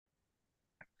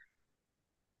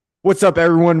What's up,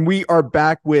 everyone? We are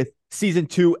back with season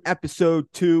 2, episode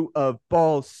 2 of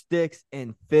Balls, Sticks,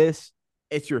 and Fists.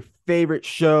 It's your favorite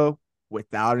show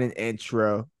without an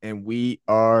intro, and we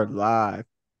are live.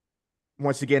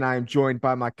 Once again, I am joined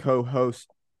by my co-host,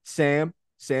 Sam.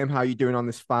 Sam, how you doing on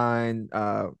this fine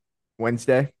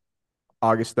Wednesday,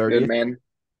 August Good 30th? man.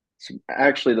 It's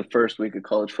actually the first week of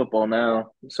college football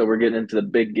now, so we're getting into the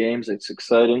big games. It's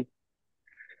exciting.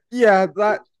 Yeah, Good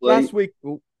that slate.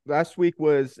 last week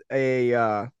was a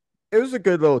it was a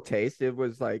good little taste. It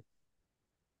was like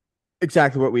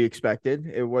exactly what we expected.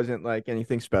 It wasn't like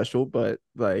anything special, but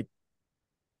like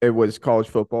it was college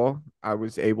football. I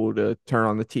was able to turn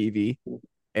on the TV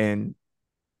and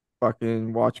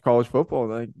fucking watch college football.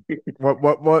 Like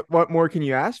what more can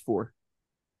you ask for?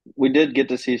 We did get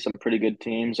to see some pretty good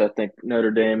teams. I think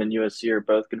Notre Dame and USC are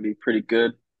both going to be pretty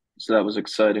good, so that was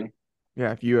exciting.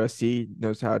 Yeah, if USC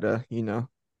knows how to,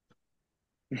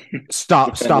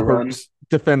 stop Defend the stop a run.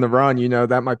 defend the run,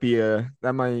 that might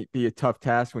be a tough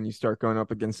task when you start going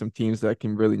up against some teams that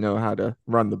can really know how to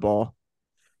run the ball.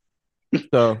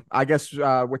 So, I guess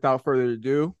without further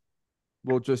ado,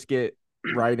 we'll just get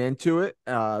right into it.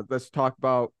 Let's talk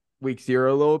about week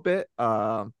 0 a little bit.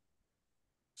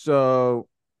 So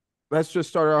let's just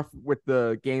start off with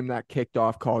the game that kicked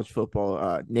off college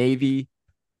football. Navy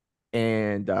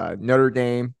and Notre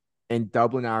Dame in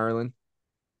Dublin, Ireland.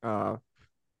 Uh,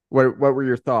 what were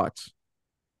your thoughts?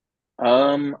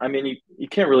 I mean, you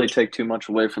can't really take too much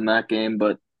away from that game,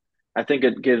 but I think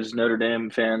it gives Notre Dame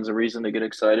fans a reason to get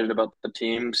excited about the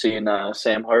team, seeing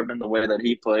Sam Hartman the way that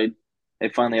he played. They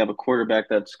finally have a quarterback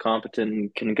that's competent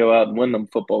and can go out and win them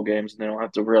football games, and they don't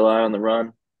have to rely on the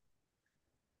run.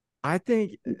 I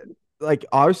think, like,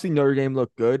 obviously Notre Dame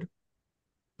looked good,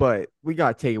 but we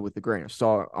gotta take it with a grain of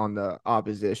salt on the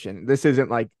opposition. This isn't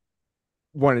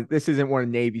one of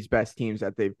Navy's best teams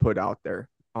that they've put out there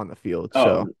on the field.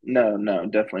 Oh, So no, no,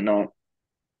 definitely not.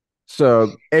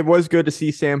 so it was good to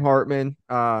see Sam Hartman.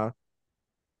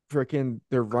 Freaking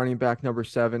their running back number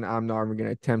 7. I'm not even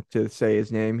gonna attempt to say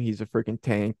his name. He's a freaking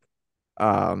tank.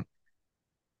 Um,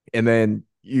 and then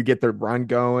you get the run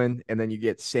going, and then you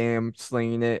get Sam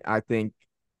slinging it. I think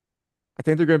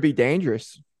they're gonna be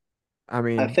dangerous. I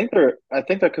mean, I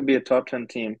think that could be a top 10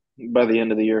 team by the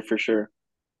end of the year for sure.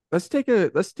 let's take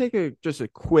a just a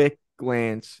quick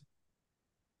glance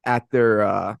at their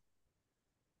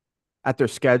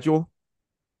schedule.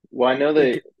 Well, I know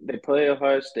It, they play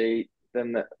Ohio State,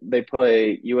 then they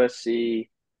play USC,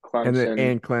 Clemson.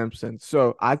 and Clemson.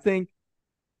 So I think,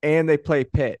 and they play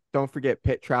Pitt. Don't forget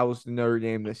Pitt travels to Notre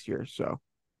Dame this year. So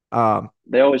um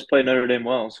They always play Notre Dame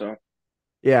well, so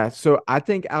yeah, so I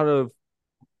think out of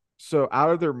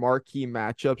their marquee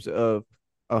matchups of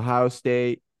Ohio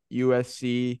State,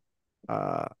 USC,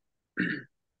 uh,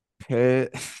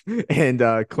 Pitt, and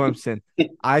Clemson,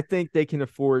 I think they can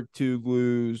afford to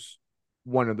lose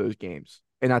one of those games,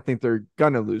 and I think they're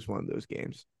gonna lose one of those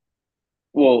games.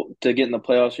 well, to get in the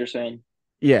playoffs, you're saying?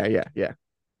 Yeah, yeah, yeah.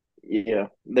 Yeah,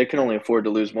 they can only afford to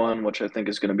lose one, which I think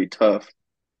is going to be tough.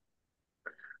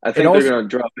 I It think they're also, going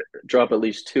to drop at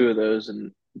least two of those,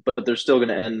 and but they're still going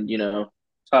to end,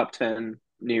 top 10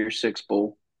 near six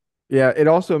bowl. yeah, it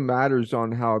also matters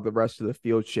on how the rest of the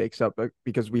field shakes up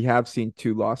because we have seen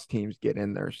two lost teams get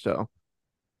in there. So,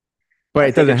 but I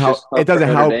it think doesn't it's help. just It tough for doesn't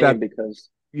Notre help that Dame because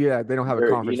yeah they don't have a they're,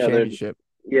 conference they're, championship.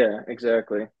 yeah,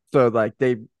 exactly. So like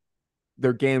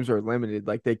their games are limited.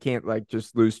 Like they can't like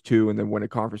just lose two and then win a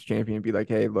conference champion and be like,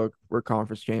 hey, look, we're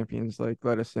conference champions. Like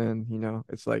let us in.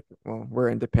 It's like, well, we're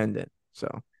independent.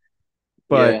 So,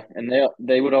 but Yeah, and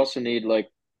they would also need like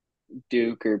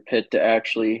Duke or Pitt to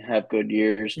actually have good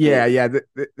years yeah, to. yeah,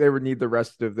 they would need the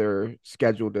rest of their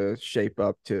schedule to shape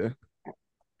up to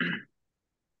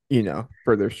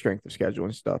for their strength of schedule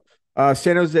and stuff.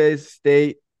 San Jose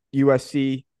State,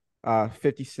 USC,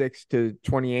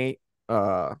 56-28.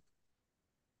 Uh,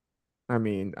 I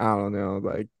mean, I don't know.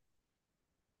 Like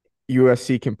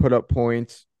USC can put up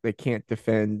points. They can't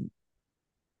defend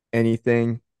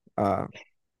anything. Uh,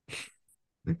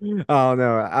 I don't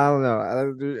know. I don't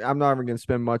know. I'm not even gonna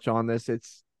spend much on this.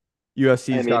 It's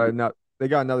I USC's got mean, another. They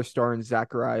got another star in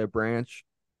Zachariah Branch.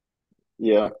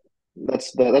 yeah,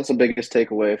 that's the biggest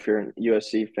takeaway if you're a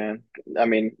USC fan. I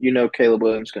mean, Caleb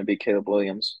Williams is going to be Caleb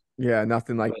Williams, Yeah,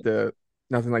 but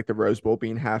nothing like the Rose Bowl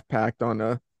being half packed on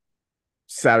a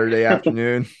Saturday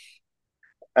afternoon.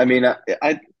 I mean,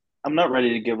 I'm not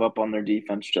ready to give up on their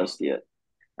defense just yet.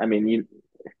 I mean,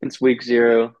 it's week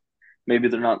zero. Maybe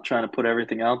they're not trying to put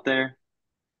everything out there,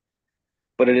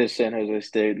 but it is San Jose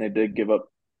State, and they did give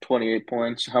up 28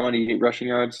 points. How many rushing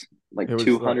yards? It Like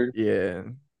was like 200. yeah,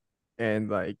 and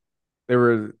like there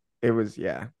were it was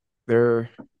yeah. They're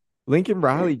Lincoln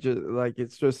Riley just like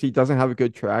it's just he doesn't have a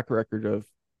good track record of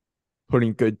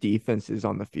putting good defenses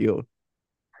on the field.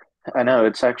 I know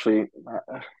it's actually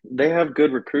they have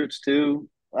good recruits too.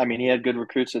 I mean, he had good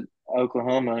recruits at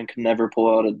Oklahoma and could never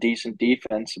pull out a decent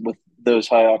defense with those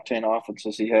high octane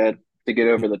offenses he had to get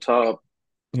over the top.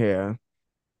 Yeah,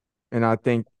 and I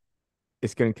think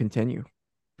it's going to continue.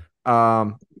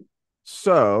 Um,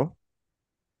 so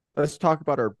let's talk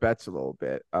about our bets a little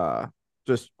bit.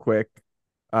 Just quick.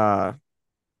 Uh,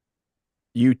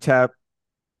 UTEP,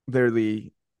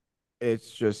 literally,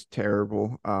 it's just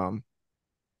terrible.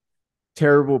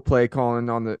 Terrible play calling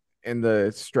on the in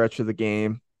the stretch of the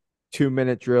game. 2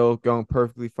 minute drill going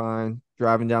perfectly fine.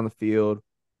 Driving down the field.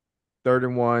 3rd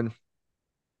and 1,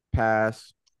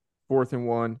 pass. 4th and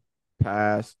 1,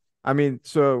 pass. I mean,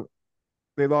 so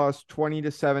they lost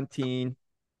 20-17.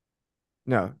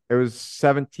 No, it was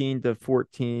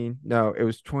 17-14. No, it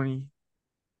was 20.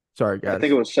 Sorry, I think it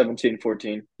guys. was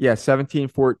 17-14. Yeah,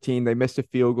 17-14. They missed a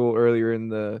field goal earlier in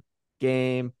the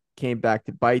game, came back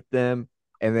to bite them,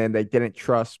 and then they didn't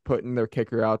trust putting their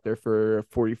kicker out there for a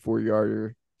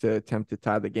 44-yarder to attempt to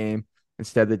tie the game.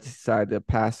 Instead, they decided to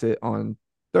pass it on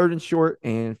 3rd and short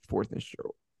and 4th and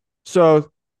short.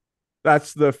 So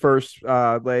that's the first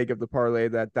leg of the parlay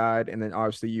that died. And then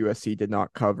obviously USC did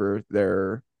not cover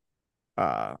their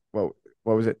what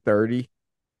was it, 30?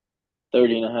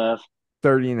 30 and a half.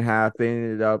 30 and a half. They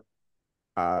ended up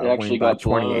It winning actually by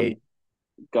 28.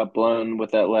 got blown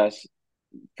with that last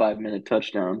 5 minute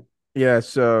touchdown. Yeah,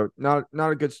 so not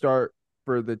a good start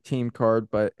for the team card,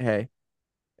 but hey,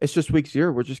 it's just week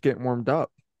 0. We're just getting warmed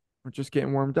up. We're just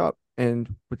getting warmed up.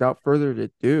 And without further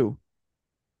ado,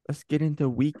 let's get into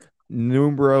week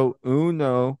numero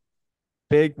uno.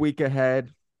 Big week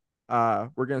ahead.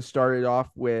 We're gonna start it off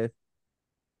with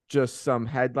just some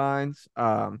headlines.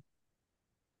 Ohio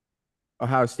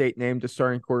State named a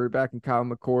starting quarterback and Kyle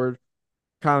McCord.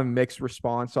 Kind of mixed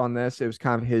response on this. It was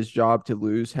kind of his job to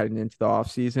lose heading into the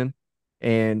offseason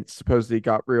and supposedly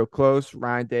got real close.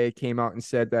 Ryan Day came out and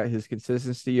said that his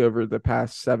consistency over the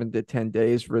past 7 to 10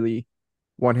 days really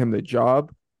won him the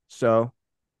job. So,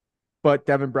 but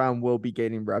Devin Brown will be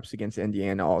getting reps against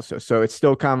Indiana also. So it's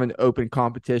still kind of an open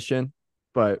competition,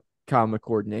 but Kyle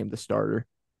McCord named the starter.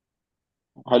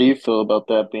 How do you feel about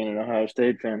that being an Ohio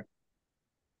State fan?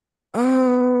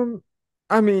 Um,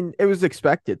 I mean, it was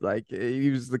expected. Like he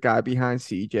was the guy behind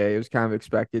CJ. It was kind of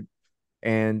expected.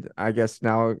 And I guess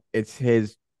now it's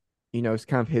his, it's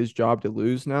kind of his job to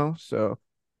lose now. So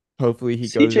hopefully he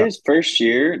goes up. CJ's first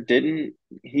year, didn't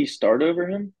he start over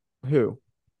him? Who?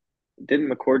 Didn't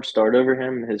McCord start over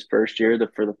him his first year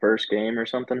for the first game or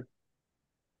something?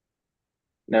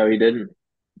 No, he didn't.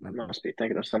 Must be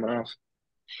thinking of someone else.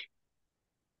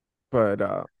 But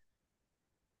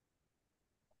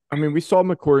I mean, we saw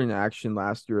McCourt in action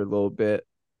last year a little bit.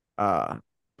 Uh,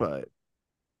 but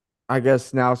I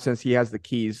guess now since he has the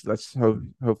keys, let's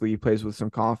hopefully he plays with some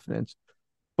confidence.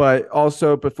 But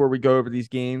also before we go over these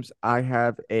games, I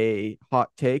have a hot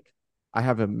take. I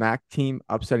have a MAC team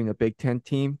upsetting a Big Ten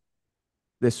team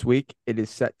this week. It is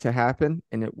set to happen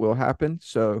and it will happen.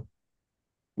 So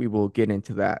we will get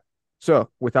into that. So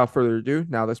without further ado,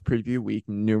 now let's preview week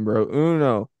numero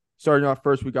uno. Starting off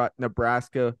first, we got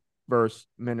Nebraska versus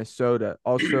Minnesota.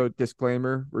 Also,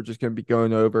 disclaimer, we're just going to be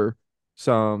going over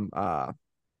some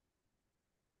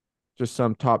just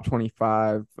some top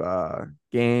 25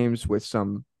 games with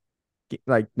some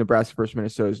like Nebraska versus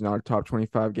Minnesota is not a top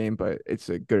 25 game, but it's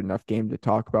a good enough game to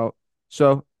talk about.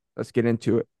 So let's get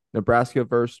into it. Nebraska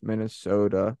versus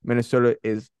Minnesota. Minnesota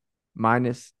is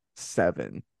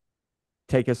 -7.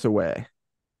 Take us away.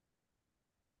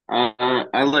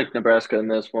 I like Nebraska in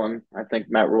this one. I think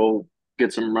Matt Rule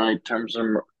gets them right, turns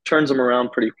them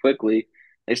around pretty quickly.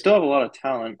 They still have a lot of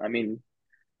talent. I mean,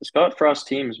 the Scott Frost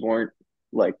teams weren't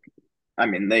like, I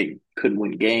mean, they could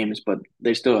win games, but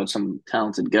they still have some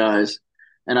talented guys.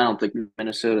 And I don't think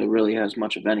Minnesota really has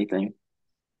much of anything,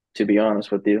 to be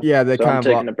honest with you. Yeah, they So I'm kind of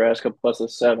taking Nebraska plus a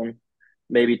 7,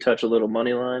 maybe touch a little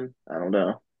money line. I don't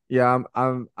know. yeah,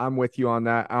 I'm with you on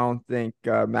that. I don't think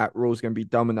Matt Rule is going to be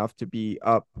dumb enough to be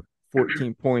up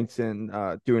 14 points and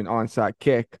do an onside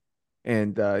kick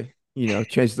and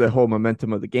change the whole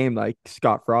momentum of the game like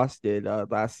Scott Frost did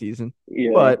last season.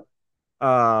 Yeah, But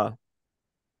uh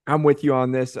I'm with you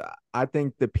on this. I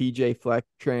think the PJ Fleck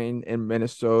train in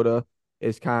Minnesota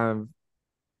is kind of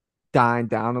dying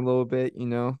down a little bit,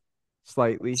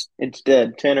 slightly. it's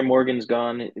dead. Tanner Morgan's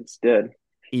gone. It's dead.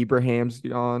 Ibrahim's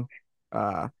gone.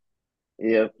 Uh,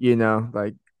 Yeah.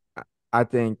 like I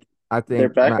think I Their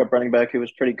think Matt, backup running back, who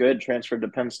was pretty good, transferred to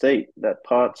Penn State. That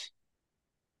Potts.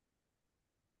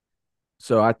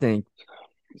 so I think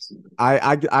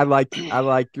I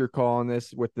like your call on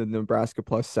this with the Nebraska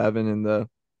 +7 and the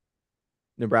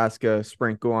Nebraska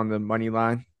sprinkle on the money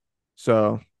line.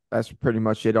 So that's pretty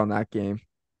much it on that game.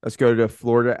 Let's go to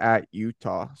Florida at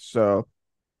Utah. So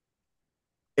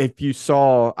if you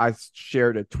saw, I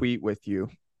shared a tweet with you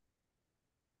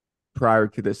prior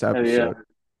to this Oh yeah, episode.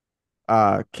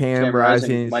 Cam Cam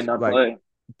Rising might Rising's not like play.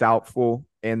 doubtful,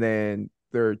 and then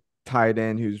their tight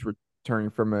end who's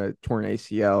returning from a torn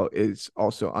ACL is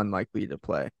also unlikely to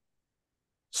play.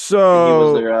 And he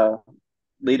was So their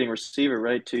leading receiver,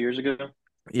 right, 2 years ago.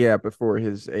 yeah, before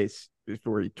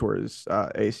he tore his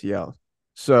ACL.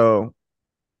 So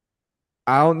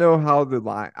I don't know how the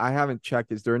line. I haven't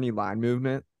checked. Is there any line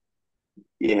movement?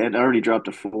 Yeah, it already dropped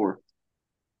to 4.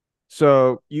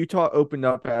 So Utah opened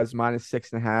up as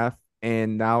 -6.5,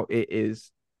 and now it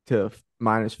is to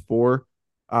 -4.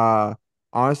 Uh,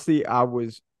 Honestly, I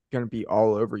was gonna be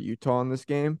all over Utah in this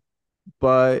game,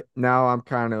 but now I'm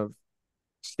kind of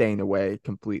staying away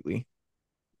completely.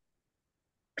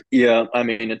 Yeah, I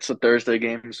mean it's a Thursday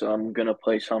game, so I'm gonna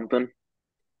play something.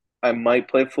 I might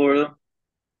play Florida,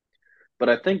 but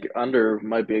I think under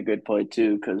might be a good play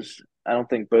too because I don't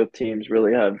think both teams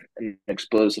really have an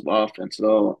explosive offense at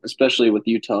all, especially with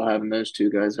Utah having those two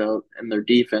guys out and their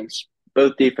defense.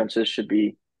 Both defenses should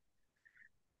be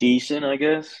decent, I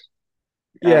guess.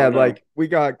 I Yeah, don't know. like we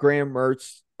got Graham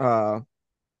Mertz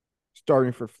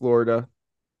starting for Florida,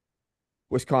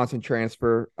 Wisconsin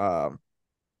transfer.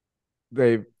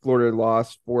 They Florida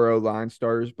lost 4 line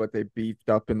starters, but they beefed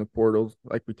up in the portals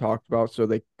like we talked about, so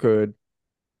they could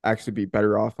actually be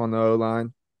better off on the O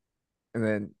line. And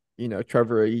then,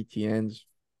 Trevor Etienne's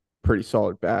pretty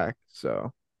solid back.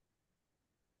 So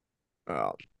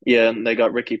uh, Yeah, and they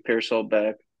got Ricky Pearsall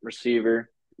back, receiver.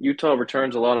 Utah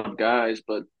returns a lot of guys,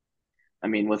 but I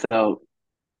mean, without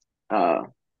uh,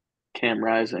 Cam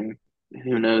Rising,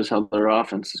 who knows how their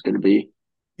offense is going to be.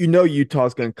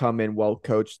 Utah's gonna come in well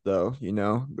coached though.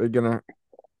 They're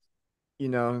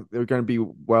gonna be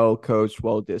well coached,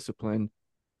 well disciplined.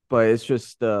 But it's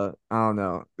just I don't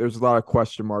know. There's a lot of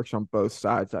question marks on both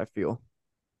sides, I feel.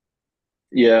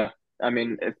 Yeah, I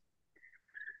mean, if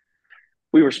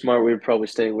we were smart, we would probably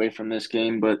stay away from this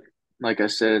game. But like I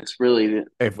said, it's really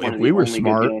If one if of we the were only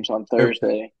good smart, games on if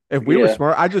Thursday. if we were Yeah,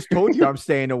 smart, I just told you I'm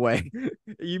staying away.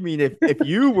 You mean if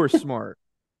you were smart?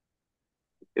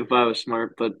 if I was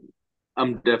smart, but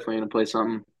I'm definitely going to play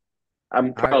something.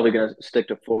 I'm I probably going to stick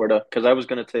to Florida because I was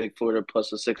going to take Florida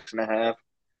plus a 6.5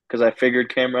 because I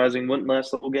figured Cam Rising wouldn't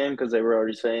last the whole game because they were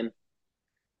already saying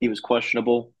he was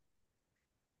questionable.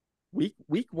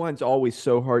 week one's always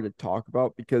so hard to talk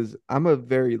about because I'm a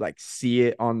very like see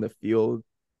it on the field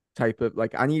type of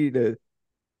like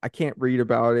I can't read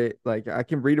about it. Like I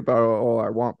can read about it all I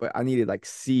want, but I need to like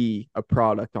see a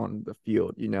product on the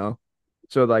field.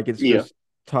 So like it's Yeah, just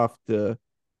tough to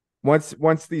once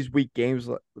these week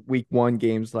one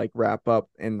games like wrap up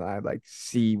and I like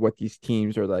see what these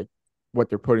teams are like what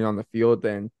they're putting on the field,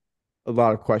 then a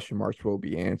lot of question marks will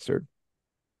be answered.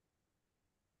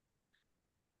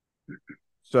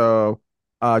 So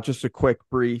just a quick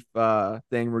brief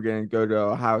thing. We're gonna go to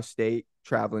Ohio State,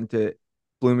 traveling to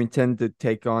Bloomington to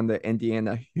take on the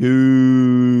Indiana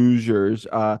Hoosiers.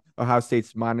 Ohio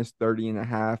State's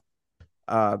 -30.5.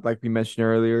 Like we mentioned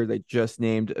earlier, they just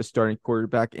named a starting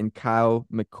quarterback in Kyle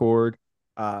McCord.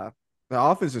 Uh, the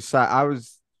offensive side, I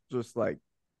was just like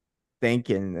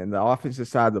thinking, and the offensive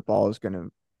side of the ball is gonna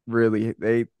really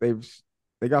they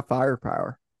got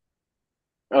firepower.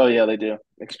 oh yeah, they do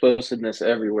explosiveness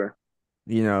everywhere.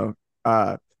 You know,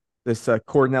 uh, this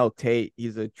Cornell Tate,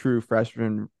 he's a true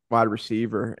freshman wide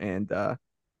receiver, and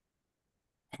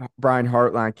Brian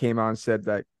Hartline came out and said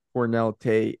that Cornell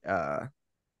Tate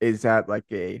is at like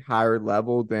a higher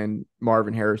level than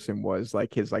Marvin Harrison was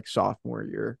like his like sophomore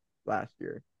year last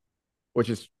year, which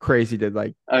is crazy to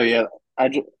like. Oh yeah, I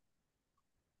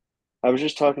was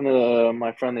just talking to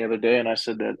my friend the other day, and I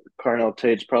said that Carnell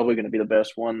Tate's probably going to be the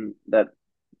best one that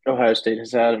Ohio State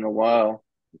has had in a while,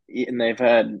 and they've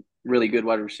had really good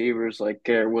wide receivers like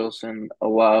Garrett Wilson,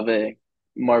 Olave,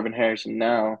 Marvin Harrison.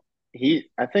 Now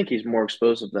I think he's more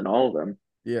explosive than all of them.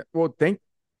 Yeah, well, think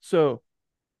so.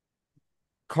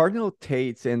 Cardinal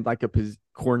Tate's in like a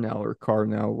Cornell or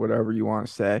Cardinal, whatever you want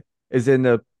to say, is in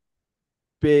a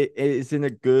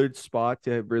good spot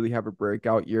to really have a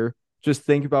breakout year. Just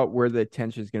think about where the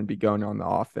attention is going to be going on the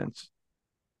offense.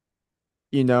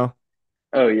 You know,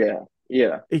 Oh yeah,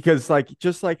 yeah, because like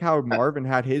just like how Marvin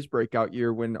had his breakout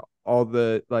year when all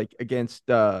the like against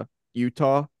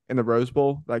Utah in the Rose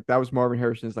Bowl, like that was Marvin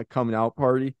Harrison's like coming out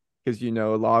party because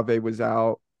Olave was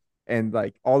out and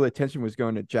like all the attention was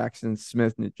going to Jackson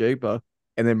Smith and Jaba.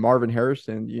 And then Marvin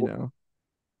Harrison, you know.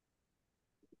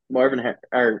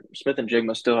 Or Smith and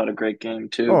Jigma still had a great game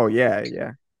too. Oh yeah,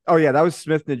 yeah. Oh yeah, that was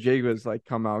Smith Najigba's like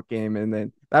come out game, and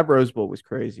then that Rose Bowl was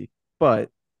crazy. But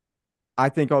I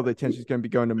think all the attention is going to be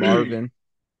going to Marvin,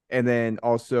 and then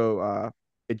also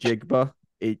Ajigba,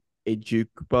 a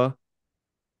Ajugba,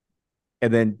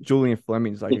 and then Julian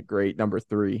Fleming's like a great number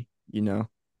three. You know,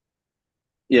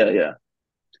 Yeah, yeah.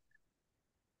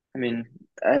 I mean,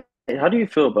 how do you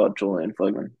feel about Julian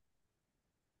Flegman?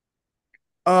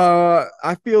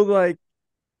 I feel like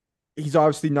he's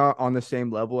obviously not on the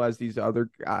same level as these other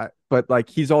guys, but like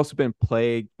he's also been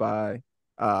plagued by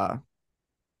uh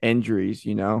injuries.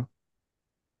 You know,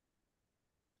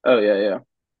 Oh yeah, yeah.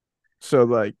 so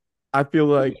like I feel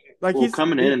like Well,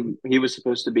 coming he in, he was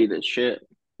supposed to be the shit.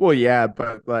 well yeah,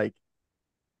 but like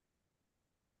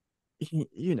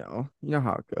you know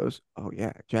how it goes. Oh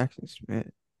yeah, Jackson Smith.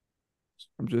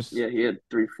 I'm just Yeah, he had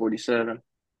 347.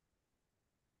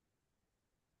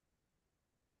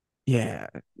 yeah,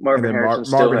 and Marvin then Harrison still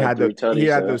Marvin had had three he tutties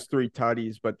had though. those three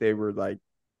tutties, but they were like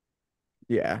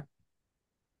yeah.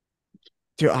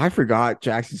 Dude, I forgot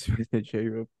Jackson Smith and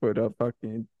Jada put up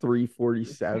fucking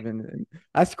 347 and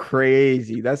that's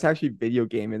crazy. That's actually video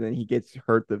game and then he gets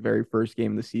hurt the very first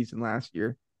game of the season last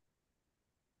year.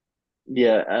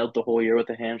 Yeah, out the whole year with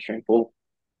a hamstring pull.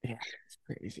 Yeah, it's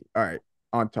crazy. All right,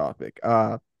 on topic.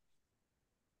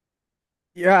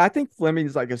 Yeah, I think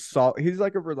Fleming's like a he's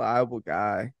like a reliable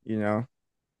guy, you know.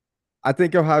 I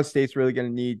think Ohio State's really going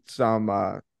to need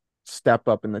some step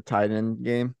up in the tight end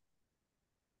game.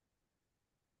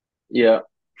 Yeah,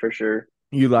 for sure.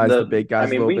 Utilize the big I guys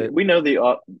a mean, little we bit. we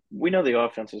know we know the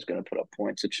offense is going to put up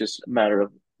points. It's just a matter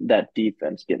of that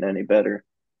defense getting any better.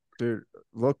 Dude,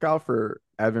 look out for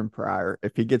Evan Pryor.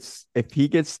 If he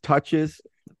gets touches,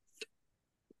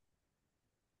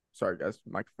 sorry guys,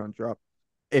 microphone drop.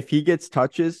 If he gets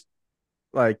touches,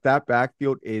 like that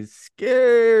backfield is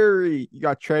scary. You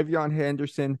got Trevion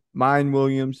Henderson, Mine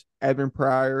Williams, Evan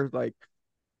Pryor. Like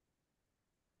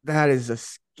that is a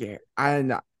scare. I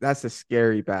know that's a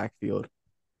scary backfield.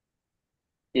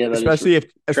 Yeah, that is Especially if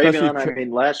Travion. I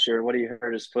mean, last year, what do you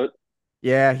hurt his foot?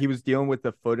 yeah, he was dealing with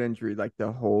the foot injury like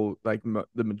the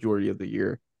majority of the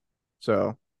year.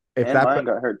 So if And that mine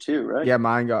got hurt too, right? yeah,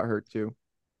 mine got hurt too.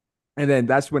 And then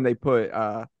that's when they put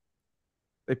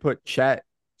Chet.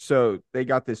 So they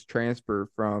got this transfer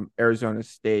from Arizona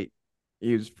State.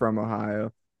 He was from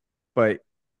Ohio, but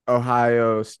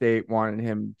Ohio State wanted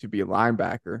him to be a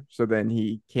linebacker. So then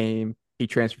he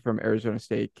transferred from Arizona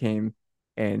State, came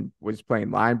and was playing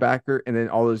linebacker. And then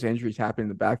all those injuries happened in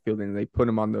the backfield, and they put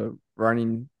him on the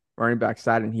running back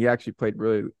side, and he actually played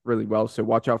really, really well. So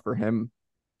watch out for him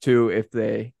too.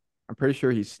 I'm pretty sure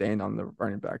he's staying on the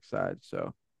running back side.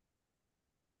 So,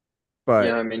 Yeah,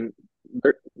 but I mean,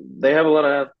 they have a lot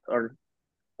of are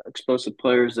explosive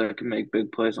players that can make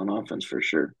big plays on offense for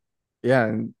sure. yeah,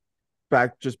 and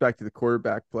back to the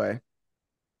quarterback play.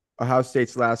 Ohio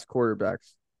State's last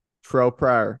quarterbacks: Terrell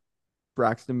Pryor,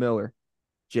 Braxton Miller,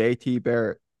 J.T.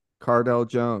 Barrett, Cardell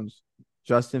Jones,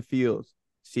 Justin Fields,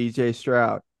 C.J.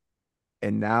 Stroud,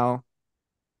 and now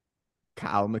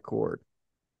Kyle McCord.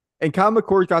 And Kyle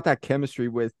McCord got that chemistry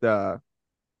with Marvin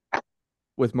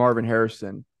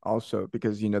Harrison also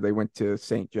because they went to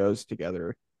St. Joe's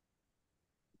together.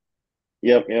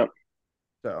 Yep, yep.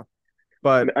 So,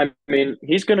 but I mean,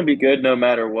 he's going to be good no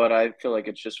matter what. I feel like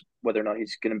it's just whether or not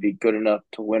he's going to be good enough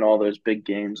to win all those big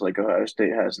games like Ohio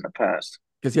State has in the past.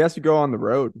 because he has to go on the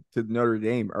road to Notre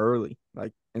Dame early,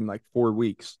 like in like 4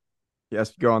 weeks. He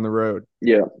has to go on the road.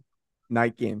 Yeah.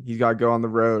 Night game. He's got to go on the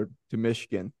road to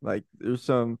Michigan. Like there's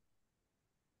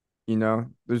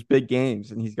big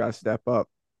games and he's got to step up.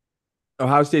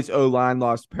 Ohio State's O line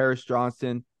lost Paris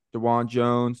Johnson, DeJuan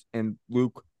Jones, and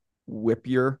Luke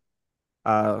Whippier.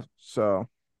 So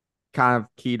kind of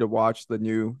key to watch the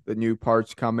new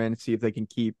parts come in, see if they can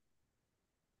keep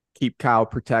Kyle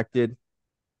protected.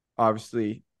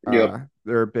 Obviously, Yep.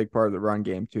 they're a big part of the run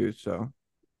game too. So,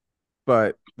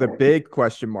 but the big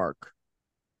question mark,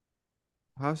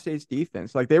 Ohio State's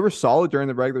defense. Like they were solid during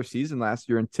the regular season last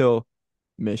year until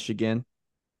Michigan,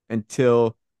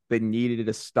 until they needed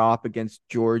a stop against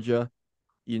Georgia.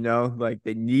 Like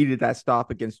they needed that stop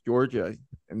against Georgia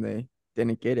and they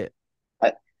didn't get it.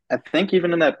 I I think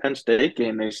even in that Penn State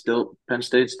game, Penn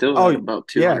State still had Oh, about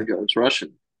yeah. 200 yards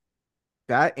rushing.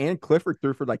 That and Clifford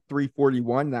threw for like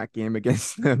 341 that game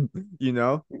against them,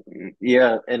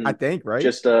 Yeah, I and think, right?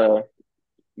 just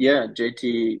yeah,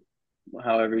 JT,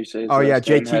 however you say his Oh yeah, last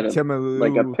name, JT had a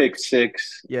Timalu. pick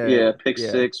six. Yeah, Yeah, pick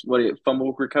yeah. six. What do you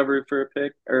fumble recovery for a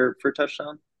pick or for a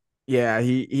touchdown? Yeah,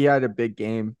 he had a big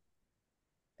game.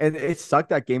 And it sucked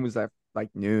that game was like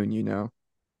noon, you know.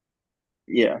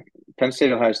 Yeah, Penn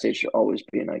State Ohio State should always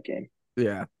be a night game.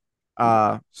 Yeah.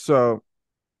 So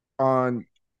on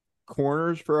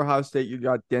corners for Ohio State, you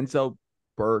got Denzel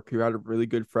Burke, who had a really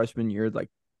good freshman year. Like,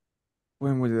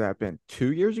 when would that have been?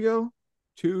 2 years ago?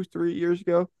 2, 3 years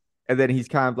ago? And then he's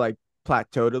kind of like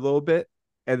plateaued a little bit.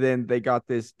 And then they got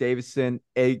this Davison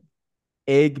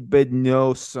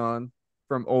Son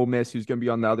from Ole Miss, who's going to be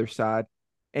on the other side.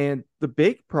 And the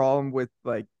big problem with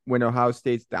like when Ohio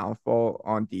State's downfall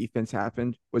on defense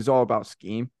happened was all about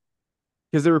scheme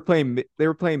because they were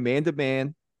playing man to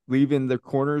man, leaving the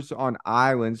corners on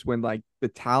islands when like the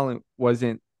talent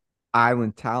wasn't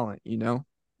island talent, you know?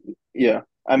 Yeah,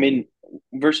 I mean,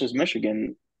 versus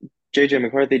Michigan, JJ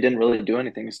McCarthy didn't really do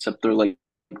anything except throw like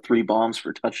three bombs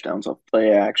for touchdowns off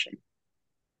play action.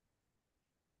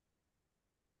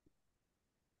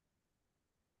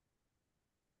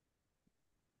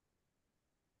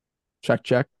 Check,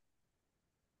 check.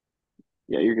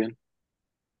 Yeah, you're good.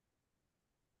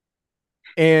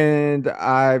 And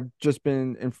I've just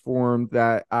been informed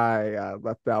that I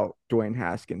left out Dwayne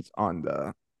Haskins on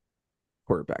the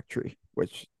quarterback tree,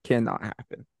 which cannot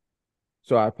happen.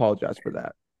 So I apologize for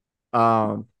that.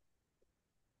 Um,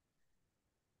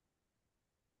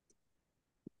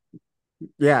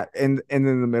 yeah, and in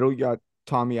the middle you got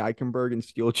Tommy Eichenberg and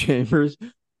Steel Chambers.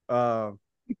 Um,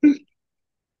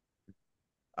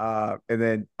 and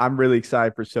then I'm really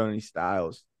excited for Sony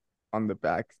Styles on the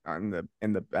back on the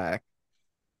in the back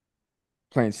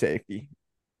playing safety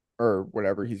or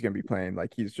whatever he's gonna be playing.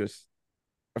 Like he's just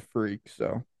a freak.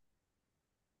 So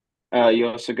You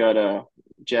also got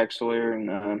Jack Sawyer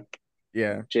and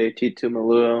yeah, JT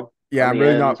Tuimoloau yeah. on I'm the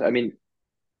really not. ends. I mean,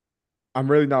 I'm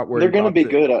really not they're worried going to about be the.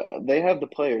 good. They have the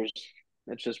players.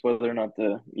 It's just whether or not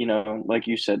like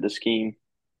you said, the scheme.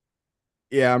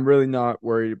 Yeah, I'm really not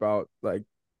worried about like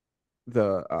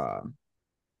the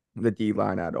the D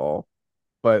line at all.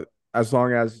 But as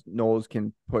long as Knowles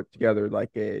can put together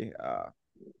like a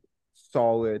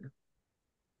solid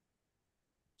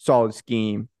solid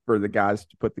scheme for the guys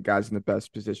to put the guys in the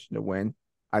best position to win,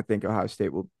 I think Ohio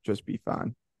State will just be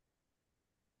fine.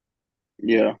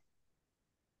 Yeah.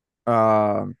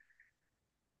 Um,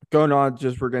 Going on,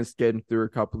 just we're gonna skip through a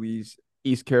couple of these.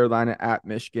 East Carolina at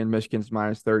Michigan. Michigan's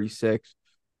minus 36.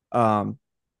 Um,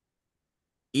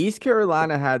 East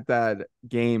Carolina had that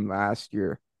game last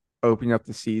year, opening up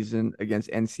the season against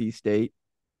NC State.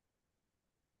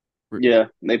 Yeah.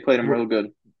 They played them real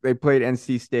good. They played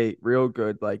NC State real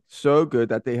good, like so good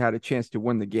that they had a chance to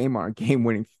win the game on a game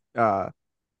winning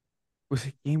was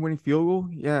it game winning field goal?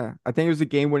 Yeah, I think it was a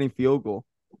game winning field goal.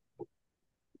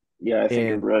 Yeah, I think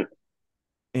you're And right.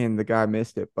 the guy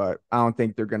missed it, but I don't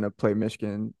think they're gonna play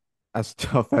Michigan as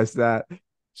tough as that.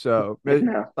 So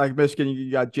No. like Michigan,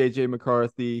 you got JJ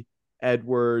McCarthy,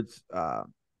 Edwards,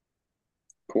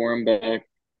 Corum back.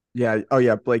 yeah, oh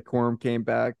yeah, Blake Corum came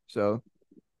back. So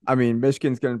I mean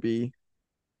Michigan's gonna be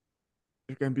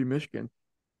Michigan.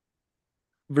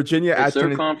 Virginia It's at their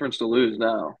Tennessee, conference to lose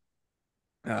now.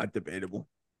 debatable.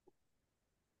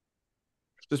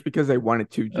 Just because they won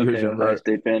it 2 years Okay, in a Ohio row.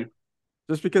 State fan.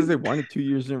 Just because they won it 2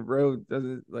 years in a row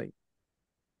doesn't like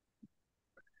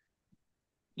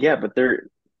Yeah, but they're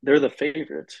the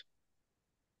favorites.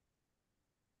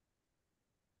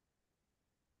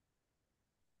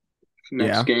 Next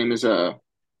yeah. game is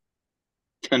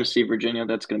Tennessee Virginia.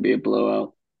 That's going to be a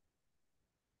blowout.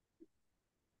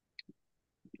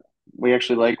 We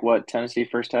actually like what Tennessee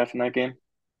first half in that game.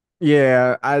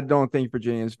 Yeah, I don't think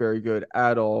Virginia is very good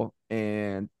at all.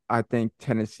 And I think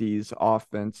Tennessee's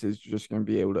offense is just going to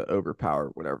be able to overpower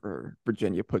whatever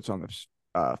Virginia puts on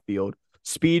the field.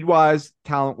 Speed wise,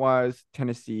 talent wise,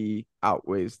 Tennessee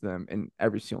outweighs them in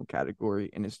every single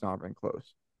category, and it's not even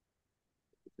close.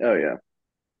 Oh yeah.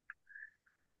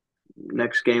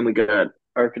 Next game we got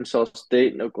Arkansas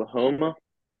State and Oklahoma.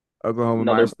 Oklahoma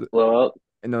Another blowout.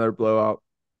 another blowout.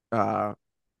 Uh,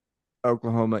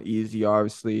 Oklahoma easy,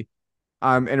 obviously.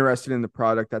 I'm interested in the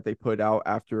product that they put out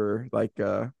after like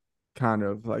kind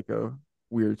of like a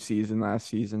weird season last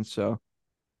season. So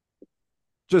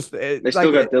just They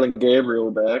still got Dylan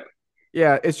Gabriel back.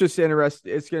 yeah, it's just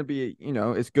interesting. It's gonna be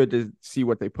it's good to see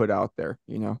what they put out there.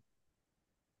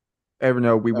 Ever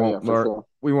know Oh yeah, for sure.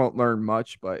 we won't learn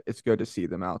much, but it's good to see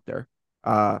them out there.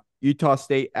 Utah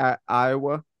State at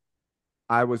Iowa.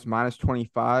 I was minus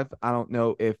 25. I don't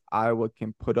know if Iowa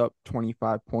can put up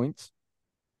 25 points.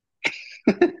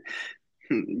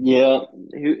 Yeah,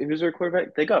 who's their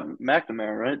quarterback? They got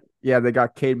McNamara, right? Yeah, they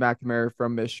got Cade McNamara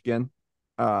from Michigan.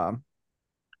 Um,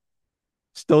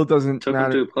 Still doesn't Took them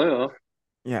matter. to a playoff.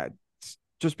 Yeah,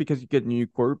 just because you get a new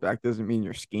quarterback doesn't mean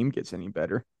your scheme gets any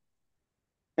better.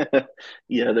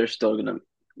 Yeah, they're still gonna.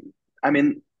 I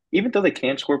mean, even though they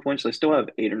can't score points, they still have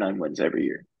 8 or 9 wins every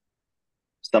year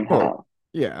Oh, somehow.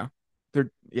 yeah.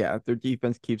 Their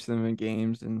defense keeps them in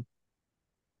games and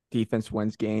defense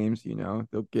wins games,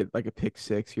 They'll get like a pick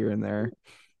six here and there.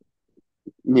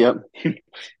 Yep.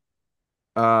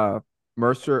 Uh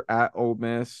Mercer at Ole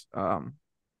Miss.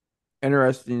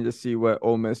 Interesting to see what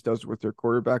Ole Miss does with their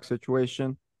quarterback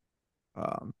situation.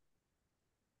 Um,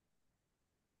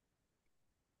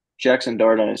 Jackson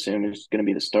Dart, I assume, is going to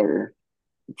be the starter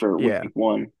for week yeah.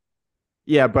 one.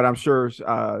 Yeah, but I'm sure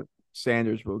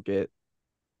Sanders will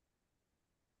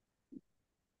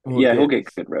Yeah, he'll get,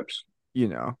 get good reps. you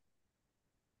know,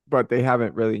 but they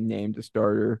haven't really named a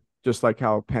starter, just like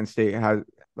how Penn State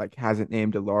hasn't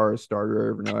named a Lara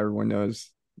starter. Even though everyone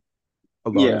knows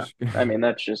a Yeah, Lara's I mean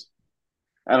that's just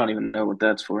I don't even know what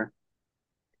that's for.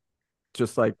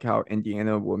 just like how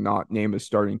Indiana will not name a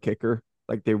starting kicker.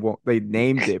 Like they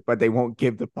named it, but they won't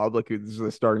give the public who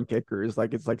the starting kicker is.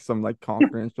 Like it's like some like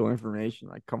confidential information.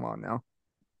 Like, come on now.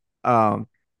 Um,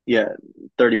 Yeah,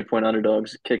 30-point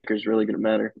underdogs. Kicker's really going to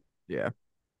matter. yeah.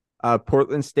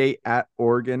 Portland State at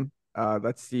Oregon.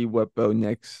 Let's see what Bo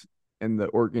Nix and the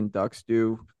Oregon Ducks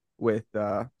do with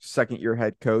second year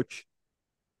head coach.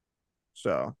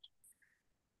 So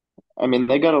I mean,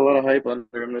 they got a lot of hype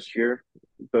under him this year.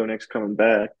 Bo Nix coming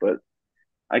back, but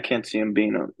I can't see him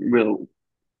being a real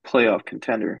playoff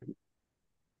contender.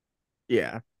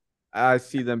 yeah, I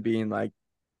see them being like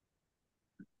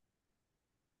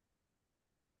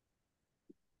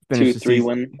finish Two, the three season.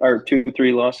 win or 2,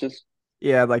 3 losses.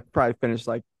 Yeah, like probably finish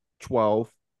like 12.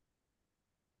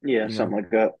 Yeah, You know, something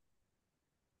like that.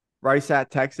 Rice at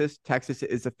Texas. Texas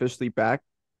is officially back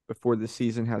before the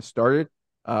season has started.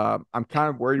 I'm kind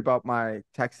of worried about my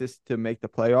Texas to make the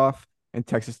playoff and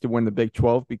Texas to win the Big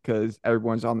 12 because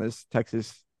everyone's on this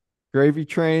Texas gravy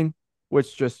train,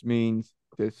 which just means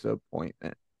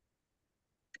disappointment.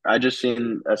 I just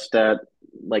seen a stat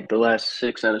like the last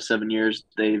 6 out of 7 years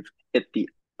they've hit the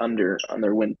under on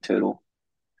their win total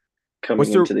What's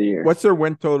coming their into the year. what's their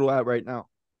win total at right now?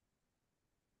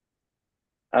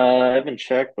 I haven't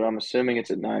checked, but I'm assuming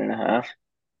it's at 9.5.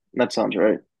 That sounds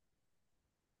right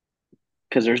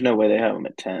because there's no way they have them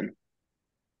at 10.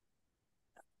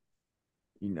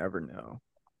 You never know.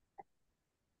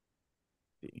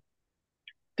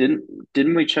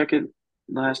 Didn't we check it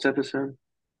last episode?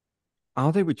 I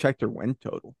don't think we checked their win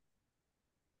total.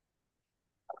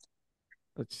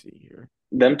 Let's see here.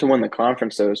 Them to win the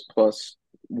conference though is plus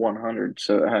 100,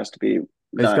 so it has to be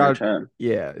It's 9 or got 10.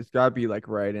 yeah, it's got to be like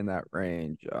right in that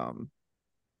range.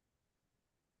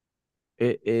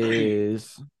 It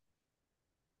is.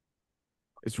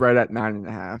 It's right at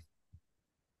 9.5.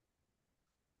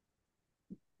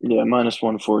 Yeah, minus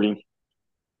 140.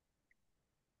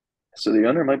 So the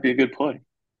under might be a good play.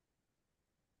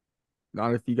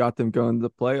 Not if you got them going to the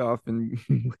playoff. And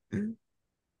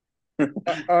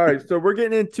all right, so we're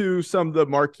getting into some of the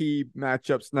marquee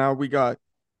matchups now. We got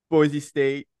Boise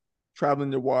State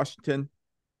traveling to Washington.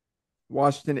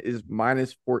 Washington is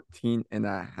minus 14 and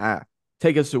a half.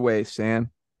 Take us away,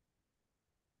 Sam.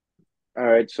 All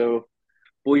right, so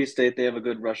Boise State, they have a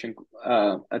good rushing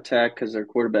attack because their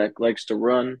quarterback likes to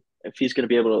run. If he's going to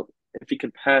be able to, if he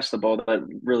can pass the ball, that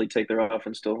really take their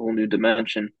offense to a whole new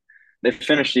dimension. They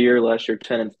finished the year last year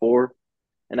 10-4,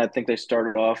 and I think they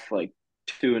started off like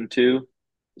 2-2,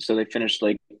 so they finished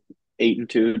like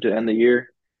 8-2 to end the year.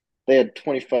 They had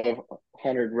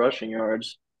 2,500 rushing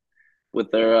yards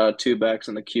with their two backs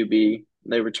and the QB.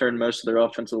 They returned most of their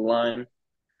offensive line.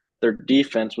 Their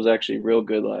defense was actually real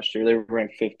good last year. They were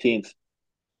ranked 15th.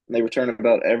 They returned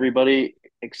about everybody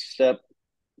except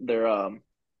their um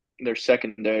their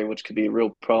secondary, which could be a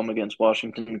real problem against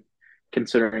Washington,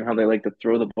 considering how they like to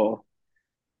throw the ball.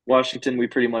 Washington, we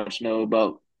pretty much know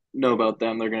about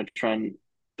them. They're going to try and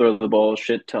throw the ball a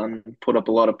shit ton, put up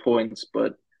a lot of points,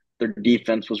 but their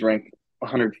defense was ranked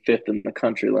 105th in the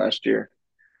country last year.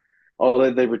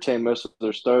 Although they retained most of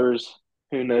their starters,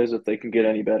 who knows if they can get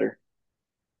any better?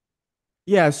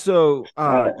 Yeah, so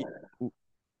Uh,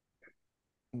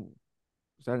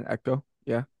 is that an echo?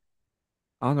 Yeah.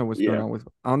 I don't know what's going yeah, on with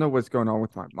I don't know what's going on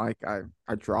with my mic.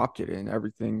 I dropped it and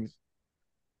everything's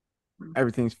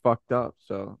fucked up.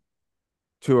 So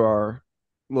to our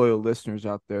loyal listeners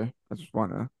out there, I just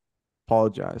want to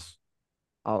apologize.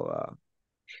 I'll uh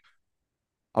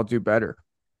I'll do better.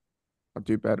 I'll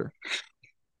do better.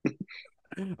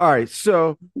 All right.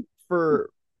 So for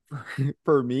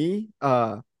for me,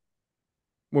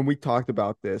 when we talked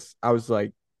about this, I was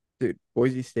like, dude,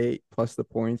 Boise State plus the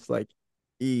points, like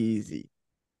easy.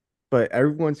 But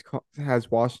has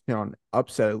Washington on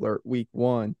upset alert week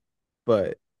 1,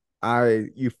 but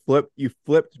You flipped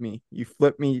me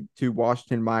to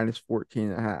Washington minus 14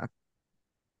 and a half.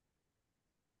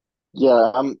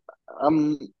 Yeah,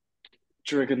 I'm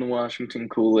drinking the Washington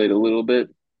Kool-Aid a little bit,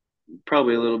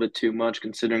 probably a little bit too much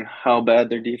considering how bad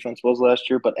their defense was last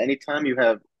year. But anytime you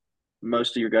have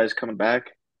most of your guys coming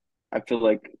back, I feel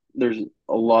like there's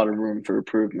a lot of room for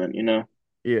improvement, you know.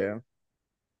 Yeah.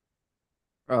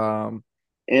 Um,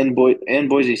 And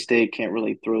Boise State can't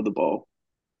really throw the ball,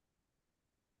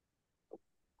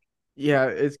 yeah,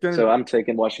 it's gonna so I'm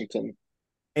taking Washington.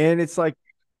 and it's like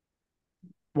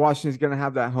Washington's gonna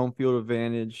have that home field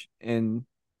advantage, and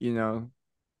you know,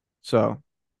 so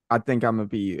I think I'm gonna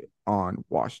be on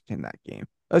Washington that game.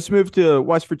 Let's move to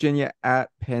West Virginia at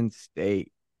Penn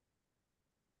State.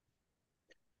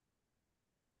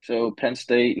 So Penn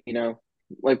State, you know,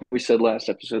 like we said last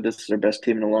episode, this is their best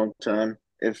team in a long time.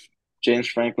 If James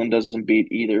Franklin doesn't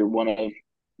beat either one of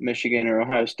Michigan or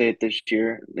Ohio State this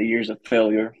year, the year's a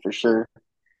failure for sure.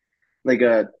 They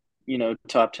got, you know,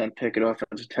 top 10 pick at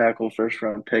offensive tackle, first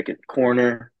round pick at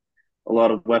corner, a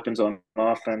lot of weapons on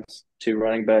offense, two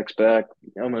running backs back,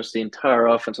 almost the entire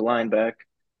offensive line back,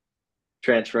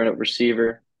 transferring at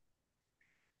receiver.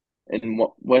 In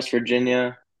West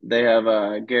Virginia, they have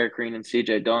Garrett Green and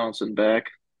CJ Donaldson back,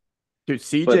 Dude,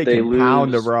 but CJ they can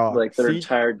pound the lose rock. like their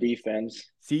entire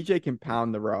defense. CJ can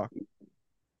pound the rock.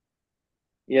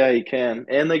 Yeah, you can.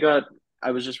 And they got,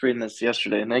 I was just reading this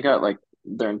yesterday, and they got like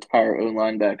their entire O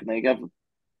line back, and they got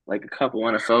like a couple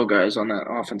NFL guys on that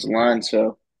offensive line.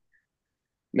 So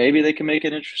maybe they can make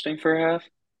it interesting for a half.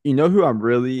 You know who I'm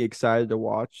really excited to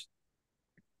watch?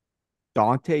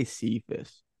 Dante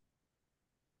Cephas.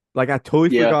 Like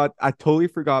Yeah. I totally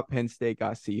forgot Penn State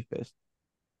got Cephas.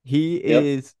 He Yep.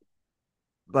 is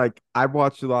like I've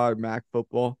watched a lot of MAC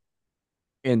football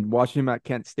and watching him at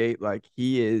Kent State, like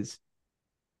he's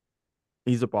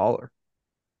a baller,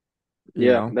 you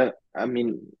Yeah. know? That, I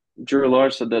mean, Drew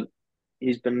Lars said that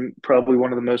he's been probably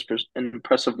one of the most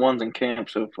impressive ones in camp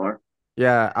so far.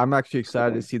 Yeah, I'm actually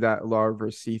excited to So see that Lar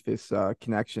versus Cephas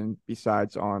connection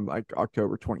besides on like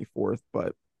October 24th.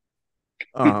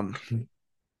 Um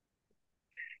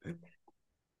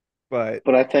but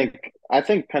but I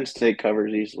think Penn State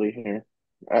covers easily here.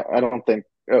 I don't think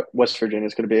West Virginia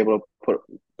is going to be able to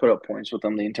put up points with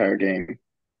them the entire game.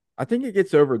 I think it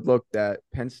gets overlooked that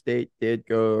Penn State did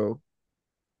go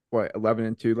what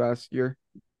 11-2 last year.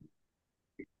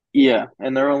 Yeah,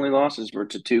 and their only losses were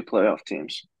to two playoff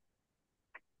teams.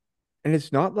 And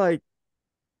it's not like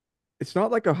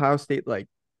Ohio State like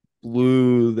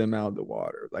blew them out of the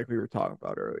water like we were talking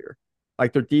about earlier.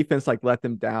 Like their defense like let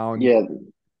them down Yeah,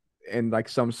 in like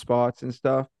some spots and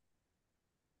stuff.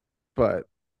 But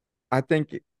I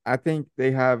think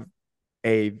they have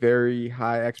a very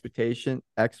high expectations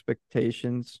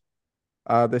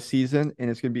this season, and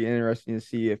it's gonna be interesting to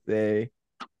see if they,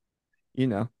 you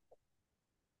know,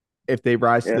 if they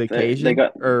rise to yeah. the They occasion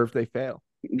got or if they fail.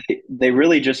 they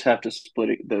really just have to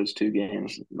split those two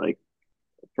games, like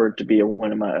for it to be a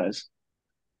win in my eyes.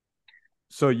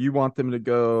 So you want them to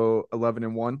go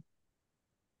 11-1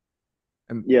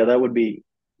 and Yeah, that would be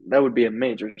a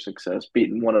major success,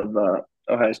 beating one of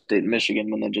Ohio State and Michigan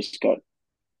when they just got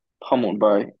pummeled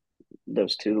by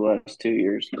those two the last 2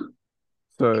 years.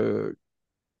 so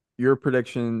your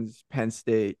predictions Penn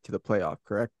State to the playoff,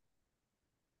 correct?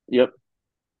 Yep,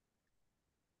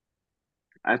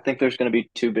 I think there's going to be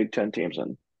two Big Ten teams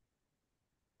in.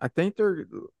 I think they're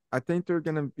I think they're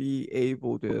gonna be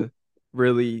able to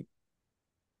really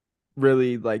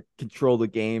really like control the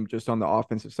game just on the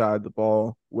offensive side of the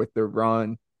ball with their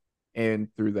run and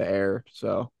through the air.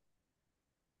 So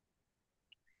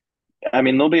I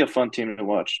mean, they'll be a fun team to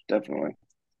watch, definitely.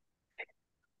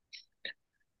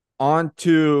 on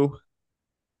to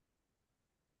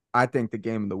I think the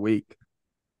game of the week.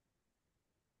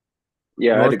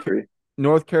 Yeah, I'd North agree.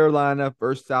 North Carolina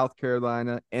versus South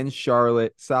Carolina in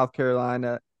Charlotte. South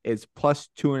Carolina is plus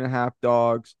 2.5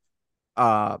 dogs.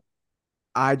 Uh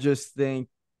I just think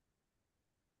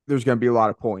there's gonna be a lot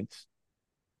of points.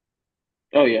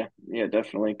 Oh yeah, yeah,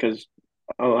 definitely. Because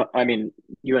oh, I mean,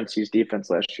 UNC's defense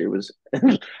last year was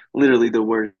literally the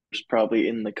worst, probably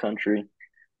in the country.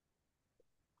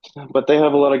 But they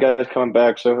have a lot of guys coming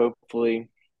back, so hopefully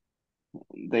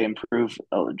they improve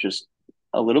just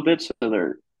a little bit, so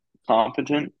they're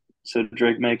competent. So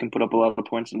Drake May can put up a lot of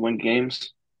points and win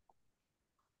games.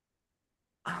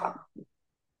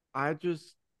 I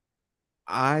just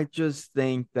I just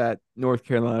think that North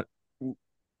Carolina's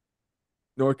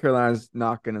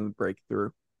not gonna break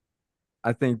through.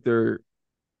 I think they're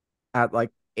at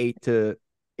like 8 to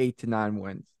 9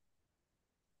 wins.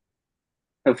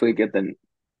 Hopefully, get them.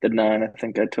 the 9. I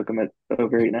think I took them at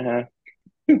over 8.5.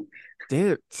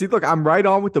 Damn. See, look, I'm right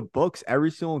on with the books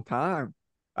every single time.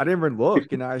 I didn't even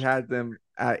look, and I had them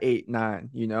at 8, 9.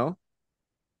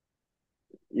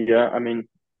 Yeah, I mean,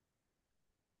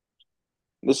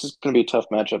 this is going to be a tough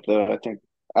matchup, though. I think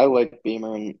I like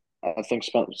Beamer, and I think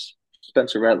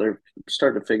Spencer Rattler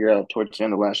started to figure out towards the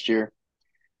end of last year.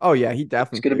 Oh yeah, he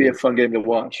It's definitely going to be a figured. fun game to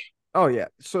watch. Oh yeah.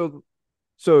 So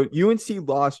UNC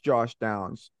lost Josh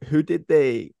Downs. Who did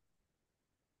they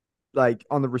like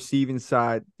on the receiving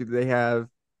side? Do they have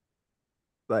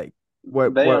like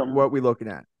what They what what we looking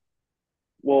at?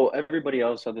 well, everybody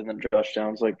else other than Josh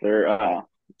Downs, like their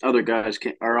other guys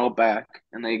are all back,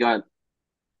 and they got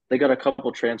a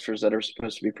couple transfers that are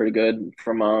supposed to be pretty good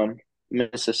from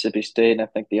Mississippi State, and I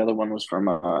think the other one was from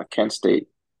Kent State.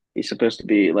 He's supposed to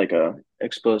be like a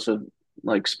explosive,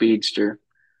 like speedster.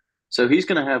 So he's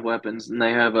going to have weapons, and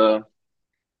they have a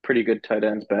pretty good tight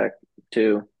ends back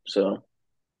too. So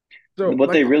So what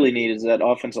like they really need is that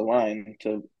offensive line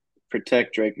to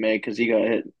protect Drake May because he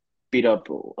got beat up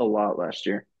a lot last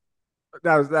year.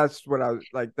 that's what I was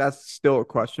like. That's still a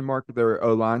question mark. Their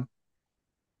O line.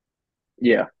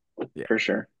 Yeah, Yeah. for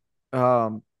sure.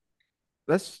 Um.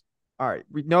 That's all right.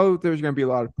 We know there's going to be a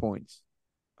lot of points.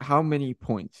 How many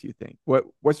points you think?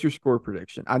 What's your score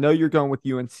prediction? I know you're going with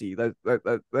UNC.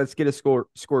 Let's get a score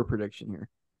prediction here.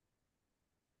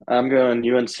 I'm going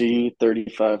UNC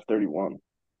 35-31.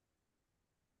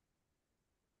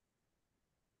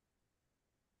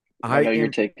 I I know you're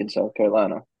am taking South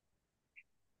Carolina.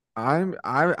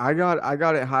 I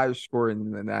got it higher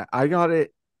scoring than that. I got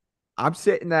it. I'm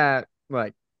sitting at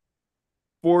like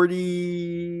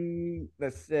 40.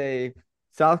 Let's say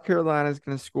South Carolina is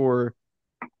going to score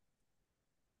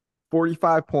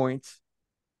 45 points,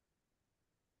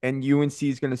 and UNC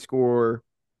is going to score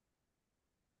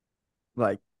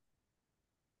like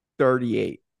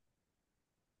 38.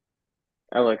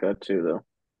 I like that too, though.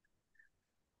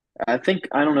 I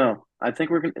don't know.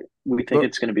 We think Look,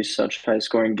 it's gonna be such a high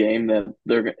scoring game that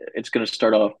it's gonna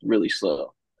start off really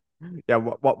slow. yeah,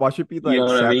 watch it be You know like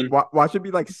what I mean? watch it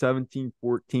be like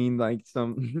 17-14, like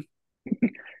some,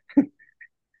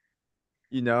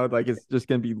 like it's just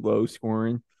gonna be low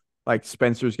scoring. Like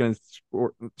Spencer's gonna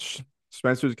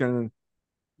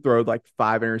throw like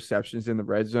 5 interceptions in the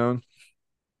red zone.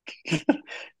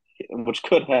 Which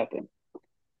could happen.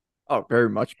 Oh, very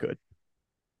much could.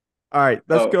 All right,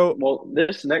 let's Oh, go. well,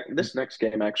 this next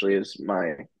game actually is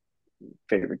my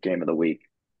favorite game of the week.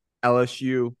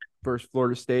 LSU versus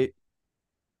Florida State.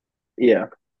 Yeah.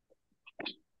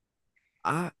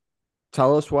 Ah,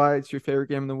 tell us why it's your favorite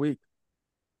game of the week.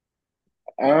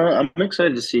 I'm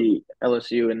excited to see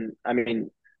LSU, and I mean,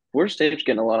 Florida State's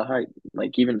getting a lot of hype.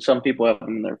 Like even some people have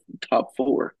them in their top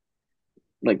four,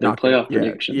 like their Not good. playoff Yeah,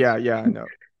 predictions. yeah, I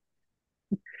know.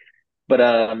 But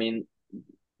I mean,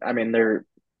 they're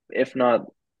if not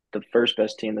the first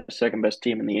best team, the second best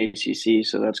team in the ACC.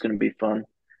 So that's going to be fun.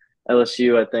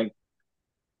 LSU,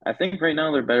 I think right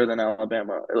now they're better than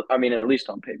Alabama. I mean, at least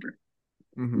on paper.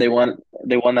 Hmm. They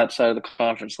won that side of the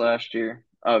conference last year.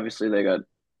 Obviously, they got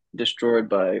destroyed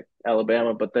by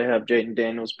Alabama, but they have Jaden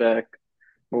Daniels back,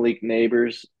 Malik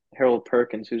Neighbors, Harold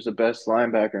Perkins, who's the best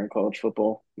linebacker in college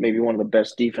football, maybe one of the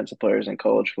best defensive players in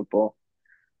college football.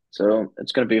 So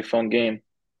it's going to be a fun game.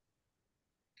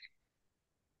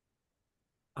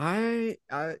 I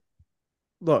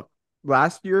look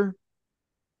last year.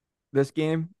 This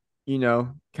game,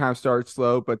 kind of started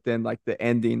slow, but then like the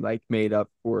ending like made up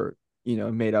for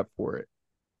it.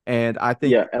 And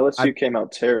Yeah, I LSU came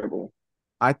out terrible.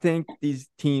 I think these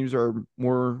teams are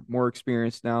more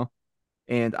experienced now,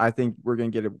 and I think we're gonna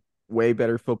get a way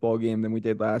better football game than we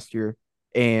did last year.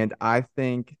 And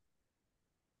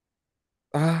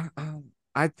uh, um,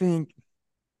 I think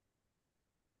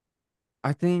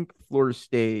I think Florida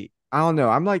State. I don't know.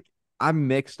 I'm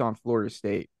mixed on Florida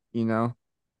State.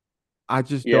 I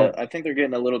just Yeah, don't. I think they're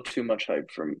getting a little too much hype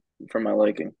from my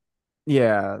liking.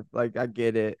 Yeah, like I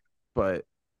get it, but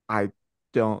I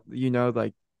don't.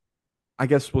 Like I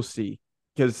guess we'll see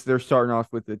because they're starting off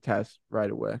with the test right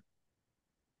away.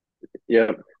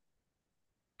 Yeah,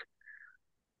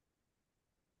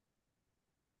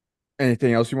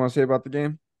 Anything else you want to say about the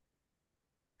game?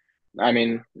 I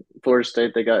mean, Florida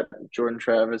State, they got Jordan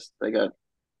Travis.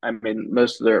 I mean,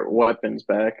 most of their weapons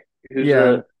back. Who's Yeah,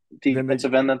 the and then the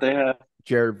defensive end that they have?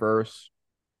 Jared Verse.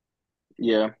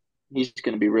 Yeah, he's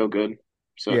going to be real good.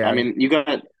 So, I Yeah, mean, you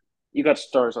got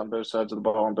stars on both sides of the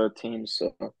ball on both teams.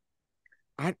 So,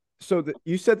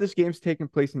 you said this game's taking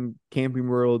place in Camping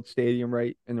World Stadium,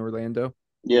 right, in Orlando.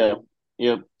 yeah,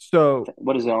 yeah. So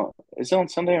What is it on? Is it on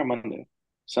Sunday or Monday?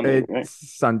 Sunday, it's right?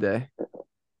 Sunday.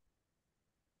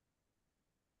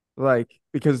 like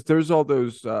because there's all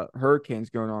those hurricanes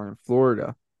going on in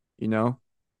Florida, you know.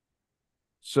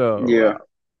 So Yeah.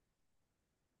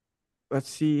 let's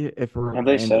see if Have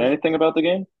they said Orlando's. anything about the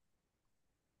game?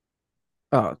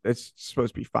 Oh, it's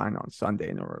supposed to be fine on Sunday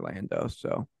in Orlando.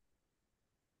 So,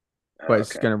 but Oh,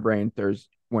 it's okay. gonna rain Thursday,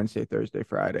 Wednesday, Thursday,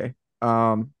 Friday.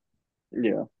 Um,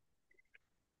 Yeah.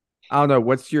 I don't know.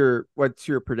 What's your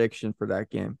prediction for that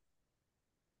game?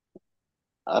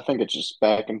 I think it's just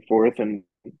back and forth, and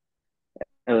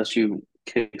LSU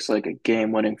kicks like a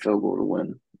game-winning field goal to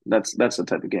win. That's the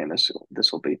type of game this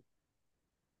will be.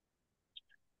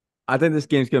 I think this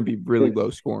game's gonna be really low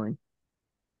scoring.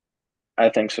 I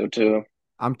think so too.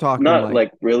 I'm talking Not like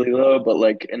like really low, but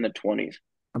like in the 20s.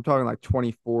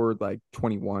 24, like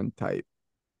 21 type.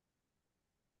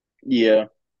 Yeah,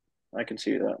 I can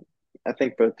see that. I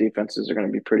think both defenses are going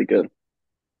to be pretty good.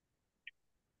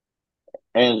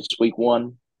 And it's week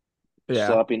one, Yeah.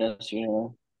 sloppiness.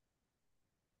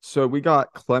 So we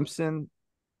got Clemson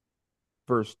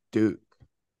versus Duke.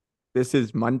 This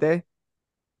is Monday.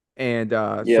 And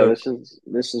Yeah,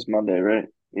 this is Monday, right?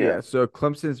 Yeah. yeah, so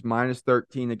Clemson's minus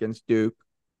 13 against Duke.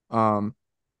 Um,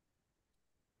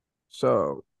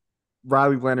 so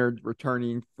Riley Leonard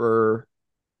returning for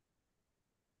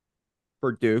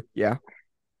Duke. Yeah.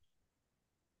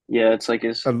 Yeah, it's like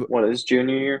his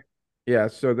junior year? Yeah,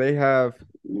 so they have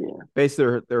Yeah.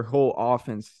 basically their whole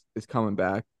offense is coming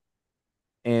back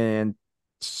and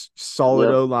solid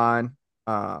Yep. O line.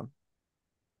 Uh,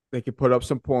 they could put up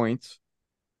some points.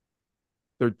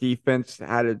 Their defense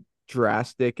had a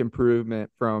drastic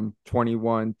improvement from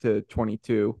 21 to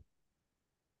 22.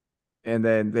 And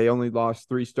then they only lost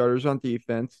three starters on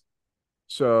defense.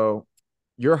 So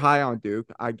you're high on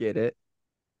Duke. I get it.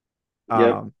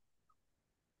 Yep. Um,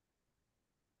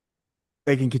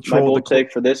 they can My control the bold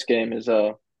take for this game is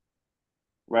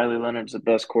Riley Leonard's the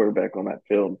best quarterback on that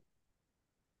field.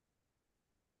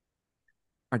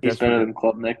 I He's guess better than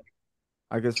Klubnik.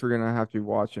 we're gonna have to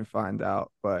watch and find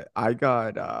out. But I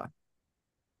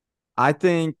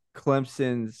think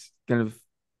Clemson's gonna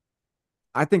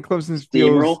I think Clemson feels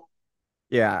Steamroll.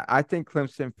 yeah, I think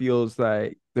Clemson feels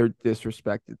like they're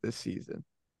disrespected this season.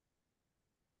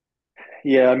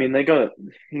 Yeah, I mean they got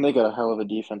a hell of a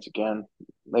defense again.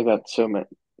 They got so many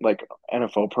like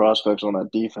NFL prospects on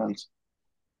that defense.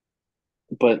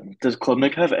 But does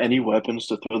Klubnik have any weapons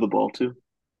to throw the ball to?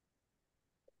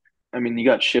 I mean, you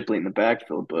got Shipley in the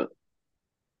backfield, but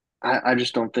I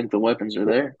just don't think the weapons are Well,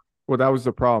 there. well, that was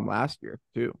the problem last year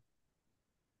too.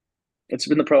 It's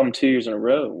been the problem 2 years in a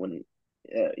row when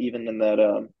even in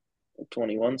that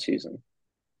 21 season.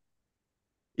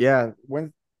 Yeah,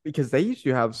 when because they used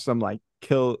to have some like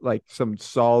some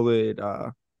solid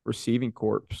receiving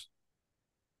corps.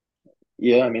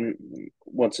 Yeah, I mean,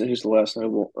 who's the last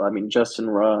notable? I mean, Justin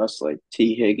Ross, like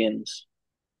T. Higgins.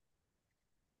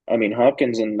 I mean,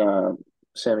 Hopkins and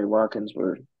Sammy Watkins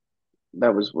were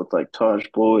that was with like Taj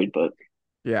Boyd, but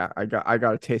Yeah, I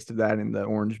got a taste of that in the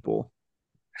Orange Bowl.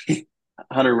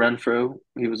 Hunter Renfro,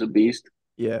 he was a beast.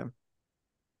 Yeah.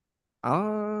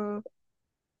 Uh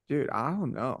Dude, I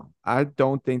don't know. I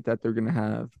don't think that they're gonna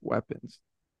have weapons.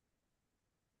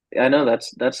 I know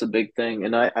that's the big thing,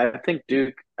 and I think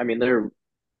Duke. I mean, they're a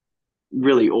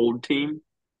really old team,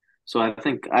 so I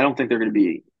don't think they're going to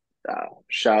be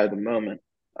shy of the moment.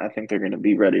 I think they're going to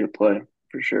be ready to play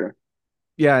for sure.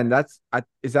 Yeah, and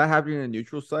is that happening in a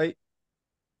neutral site?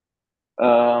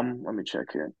 Let me check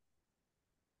here.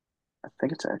 I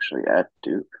think it's actually at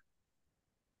Duke.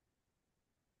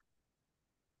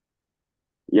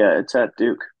 Yeah, it's at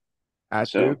Duke. At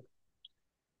Duke?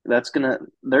 So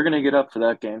they're gonna get up for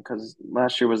that game because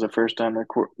last year was the first time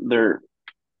their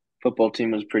football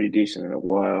team was pretty decent in a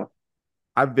while.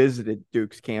 I visited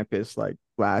Duke's campus like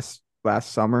last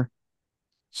summer.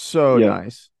 So Yeah,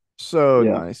 nice. So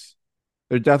yeah, nice.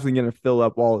 They're definitely gonna fill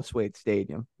up Wallace Wade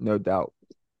Stadium, no doubt.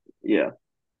 yeah.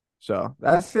 So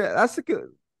that's it. That's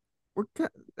good.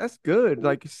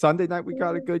 Like Sunday night we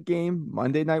got a good game.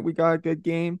 Monday night we got a good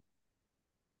game.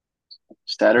 Uh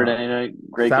Saturday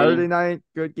night, great Saturday game. night,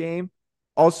 good game.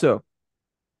 Also,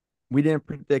 we didn't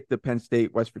predict the Penn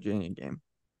State West Virginia game.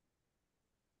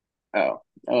 Oh,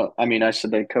 I mean, I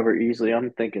said they cover easily.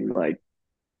 I'm thinking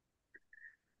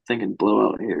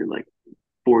blowout here, like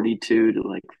 42 to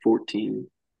like 14.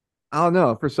 I don't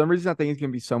know. For some reason, I think it's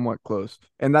gonna be somewhat close.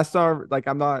 And that's not like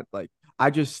I'm not like I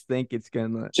just think it's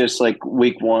gonna Just like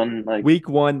week one, like week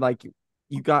one,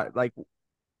 you got like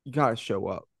you gotta show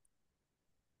up.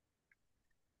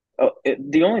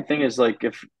 the only thing is like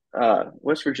if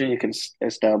West Virginia can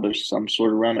establish some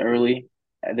sort of run early,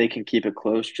 they can keep it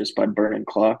close just by burning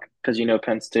clock because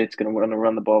Penn State's going to want to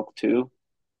run the ball too.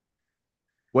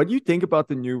 What do you think about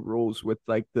the new rules with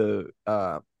like the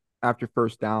after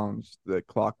first downs, the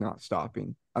clock not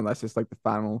stopping unless it's like the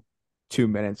final 2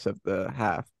 minutes of the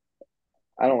half?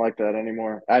 I don't like that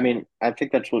anymore. I mean, I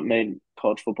think that's what made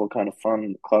college football kind of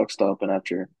fun, clock stopping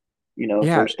after,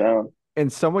 Yeah, first down.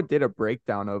 and someone did a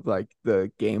breakdown of like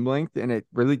the game length, and it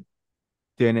really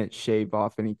didn't shave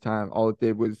off any time. All it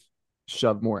did was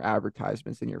shove more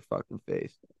advertisements in your fucking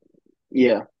face.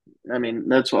 Yeah. I mean,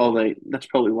 that's probably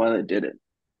why they did it.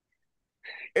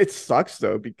 It sucks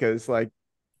though because like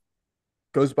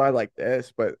goes by like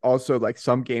this, but also like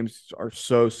some games are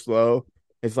so slow.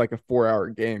 It's like a 4 hour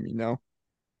game, you know?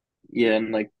 Yeah,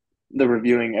 and like the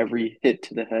reviewing every hit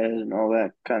to the head and all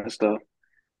that kind of stuff.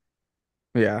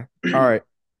 Yeah. All right.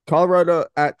 Colorado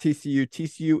at TCU.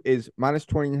 TCU is minus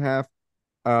 20 and a half.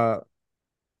 Uh,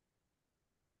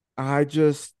 I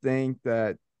just think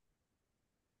that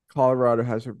Colorado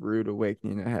has a rude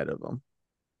awakening ahead of them.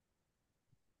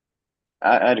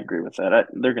 I'd agree with that.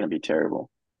 They're going to be terrible.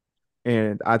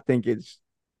 And I think it's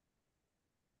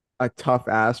a tough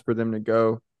ask for them to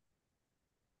go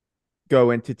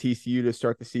into TCU to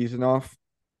start the season off.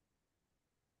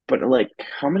 But like,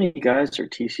 how many guys are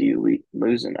TCU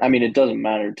losing? I mean, it doesn't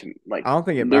matter to me. Like, I don't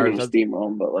think it they're going matters. to steamroll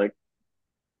them, but like,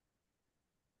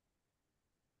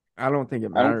 I don't think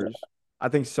it I don't. matters. I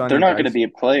think They're Sonny not going to Dykes. be a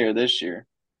player this year.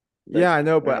 Yeah, I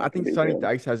know, They're but I not going think to be Sonny good.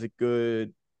 Dykes has a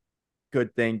good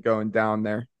thing going down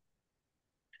there.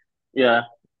 Yeah,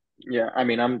 yeah. I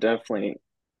mean, I definitely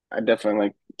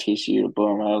like TCU to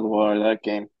blow them out of the water that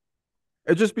game.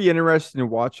 It'd just be interesting to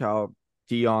watch how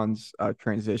Dion's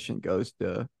transition goes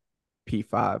to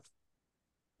P5.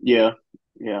 Yeah,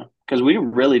 yeah. Because we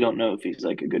really don't know if he's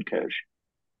like a good coach.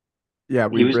 Yeah,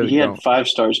 we really He had don't. 5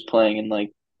 stars playing in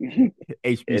like it.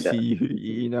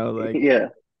 HBCU, like Yeah,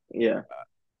 yeah.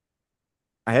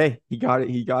 hey, he got it.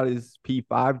 He got his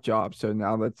P5 job. So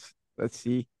now let's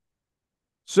see.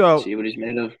 So See what he's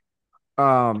made of.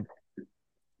 um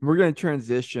we're gonna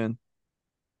transition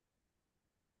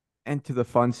into the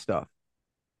fun stuff.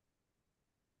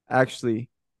 Actually,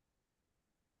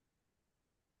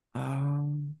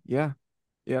 yeah,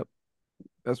 yep.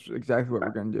 That's exactly what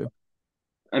we're gonna do.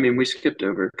 I mean, we skipped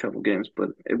over a couple games, but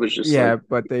it was just Yeah, like,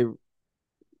 but they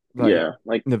like yeah,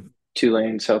 like the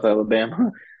Tulane, South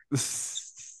Alabama.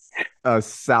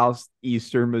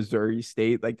 southeastern Missouri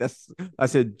State. Like that's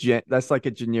like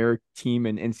a generic team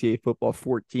in NCAA football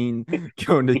 14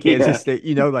 going to Yeah, Kansas State,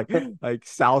 like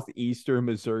southeastern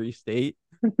Missouri State.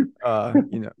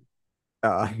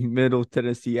 Middle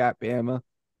Tennessee at Bama.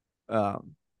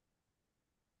 Um,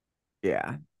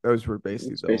 yeah, those were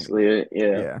basically that's the only basically it.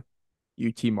 Yeah. yeah.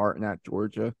 UT Martin at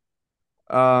Georgia.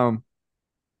 Um,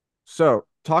 so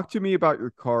talk to me about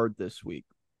your card this week.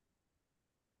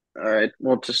 All right.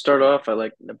 Well, to start off, I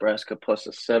like Nebraska plus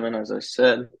a 7, as I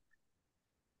said.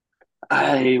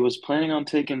 I was planning on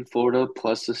taking Florida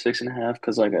plus the 6.5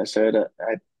 because, like I said,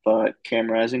 I thought Cam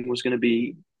Rising was going to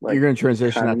be You're like gonna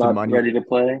transition kind of that to not money. ready to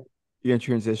play. You're gonna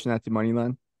transition that to money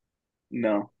line.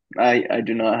 No, I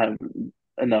do not have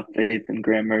enough faith in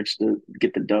Graham Mertz to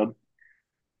get the dub.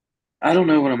 I don't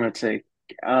know what I'm going to take.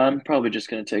 I'm probably just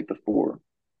going to take the 4,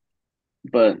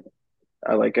 but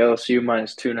I like LSU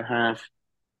minus 2.5,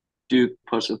 Duke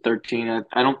plus a 13.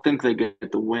 I don't think they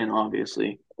get the win,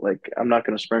 obviously. Like, I'm not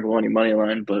going to sprinkle any money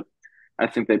line, but I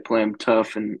think they play them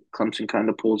tough and Clemson kind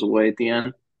of pulls away at the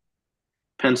end.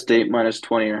 Penn State minus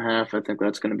 20.5. I think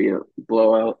that's going to be a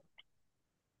blowout.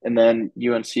 And then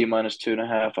UNC minus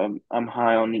 2.5. I'm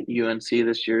high on UNC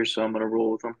this year, so I'm going to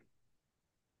roll with them.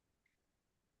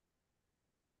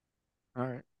 All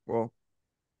right. Well,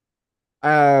 I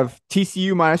have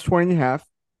TCU minus 20 and a half.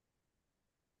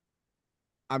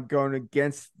 I'm going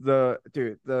against the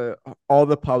dude. The all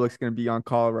the public's gonna be on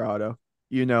Colorado.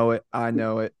 You know it. I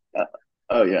know it. Uh,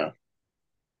 oh yeah,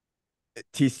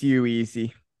 TCU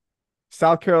easy.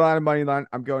 South Carolina money line.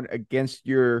 I'm going against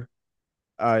your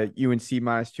UNC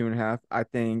minus 2.5. I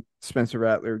think Spencer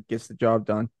Rattler gets the job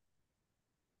done.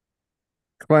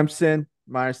 Clemson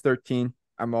minus 13.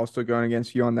 I'm also going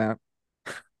against you on that.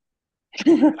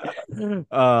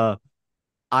 uh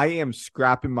I am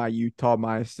scrapping my Utah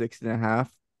minus 6.5.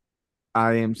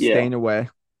 I am yeah. staying away.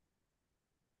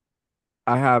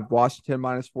 I have Washington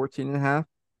minus 14 and a half.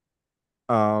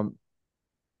 Um,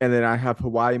 and then I have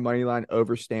Hawaii money line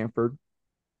over Stanford.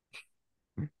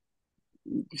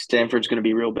 Stanford's going to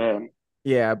be real bad.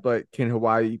 Yeah, but can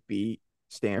Hawaii beat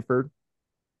Stanford?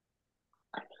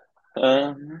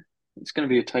 It's going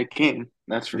to be a tight game,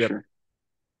 that's for Yep. sure.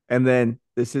 And then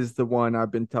this is the one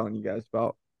I've been telling you guys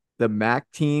about. The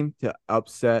MAC team to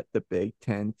upset the Big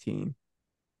Ten team.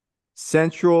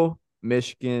 Central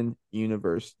Michigan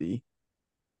University.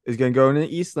 is going to go into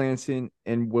East Lansing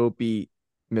and will beat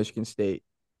Michigan State.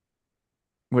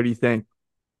 What do you think?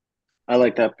 I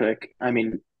like that pick. I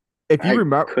mean, If you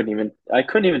remember, I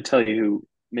couldn't even tell you who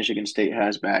Michigan State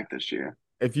has back this year.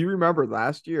 if you remember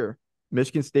last year,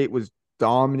 Michigan State was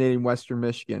dominating Western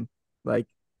Michigan. Like,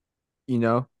 they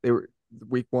were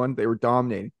week one, they were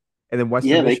dominating. And then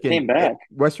Yeah, they came back.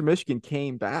 Western Michigan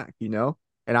came back,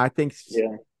 and I think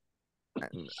Yeah,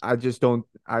 I just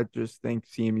think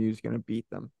CMU is going to beat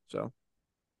them. So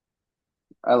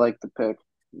I like the pick.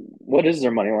 What is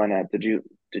their money line at? Did you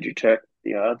check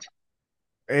the odds?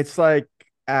 it's like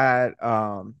at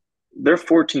They're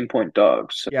 14-point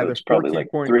dogs, so yeah, they're it's probably 14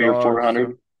 like point three or four dogs. So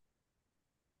hundred.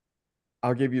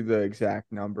 I'll give you the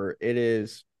exact number. It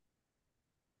is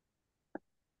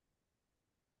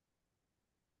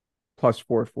plus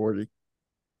 440.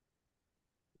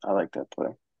 I like that play.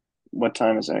 What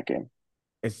time is that game?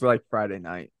 It's like Friday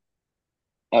night.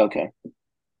 Okay,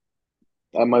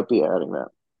 I might be adding that.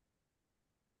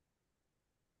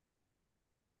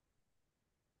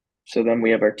 So then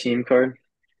we have our team card.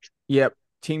 Yep.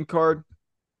 Team card.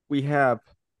 We have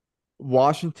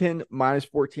Washington minus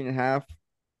 14 and a half.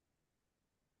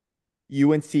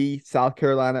 UNC South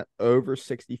Carolina over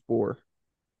 64.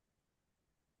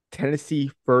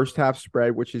 Tennessee first half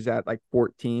spread, which is at like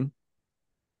 14.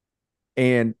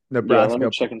 And Yeah, let me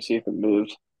check and see if it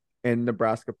moves.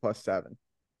 Nebraska plus 7.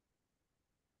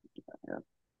 Yeah.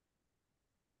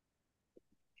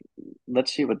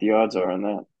 Let's see what the odds are on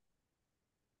that.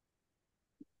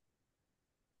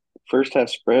 First half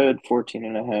spread, 14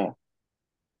 and a half.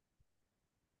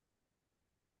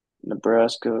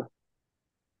 Nebraska.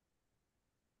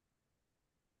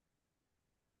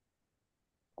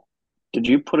 Did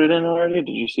you put it in already?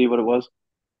 Did you see what it was?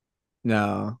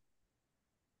 No.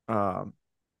 Um,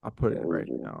 I'll put it right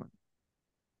Over now.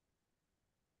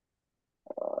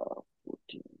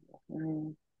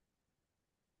 14.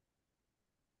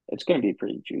 It's going to be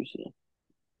pretty juicy.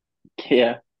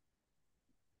 Yeah,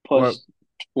 What? plus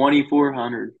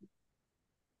 2,400.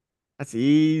 That's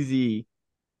easy.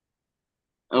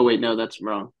 Oh, wait, no, that's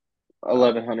wrong. Uh,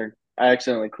 1,100. I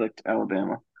accidentally clicked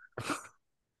Alabama.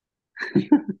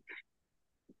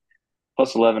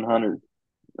 Plus 1,100.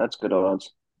 That's good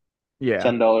odds. yeah,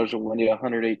 $10 will win you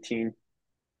 118.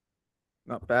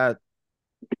 not bad.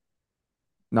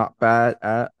 Not bad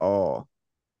at all.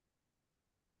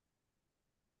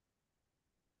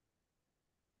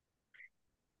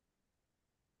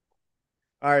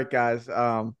 All right, guys.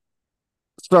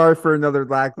 Sorry for another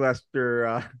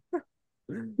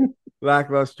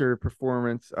lackluster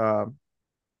performance.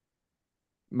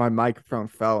 My microphone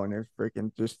fell and it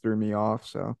freaking just threw me off.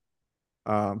 So,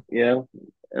 um, Yeah,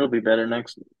 it'll be better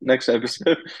next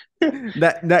episode.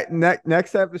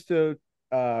 next episode,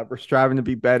 we're striving to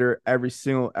be better every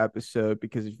single episode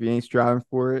because if you ain't striving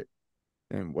for it,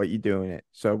 then what you doing it?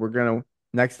 So we're gonna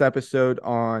next episode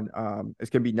on it's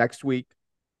gonna be next week.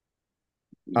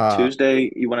 Uh, Tuesday,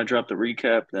 you want to drop the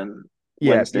recap, then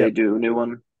yeah, Wednesday yep, do a new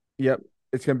one. yep.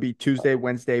 It's gonna be Tuesday,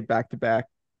 Wednesday, back to back,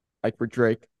 like for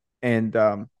Drake, and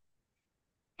we're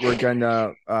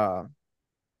gonna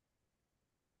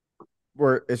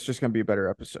we're it's just gonna be a better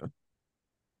episode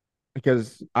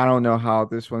because I don't know how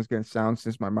this one's gonna sound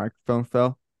since my microphone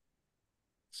fell.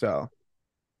 So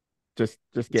just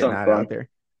It getting sounds that out fun. there.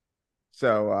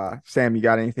 So Sam, you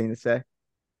got anything to say?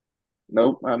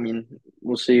 Nope. I mean,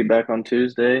 we'll see you back on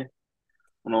Tuesday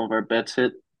when all of our bets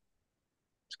hit.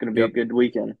 It's going to be a Yep. good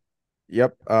weekend.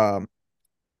 Yep.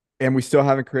 And we still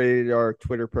haven't created our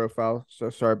Twitter profile, so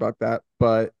sorry about that.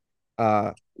 But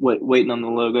uh Waiting on the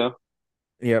logo.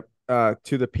 yep.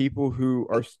 To the people who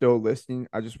are still listening,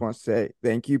 I just want to say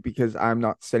thank you because I'm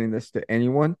not sending this to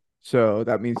anyone. So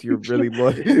that means you're really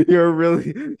loyal. You're a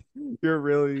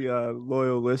really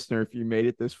loyal listener if you made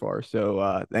it this far.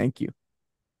 So thank you.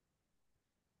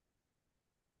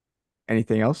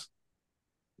 Anything else?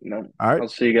 No, All right. I'll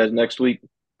see you guys next week.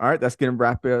 All right, that's gonna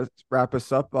wrap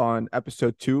us up on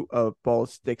episode 2 of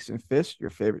Balls, Sticks, and Fists,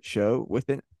 your favorite show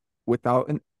without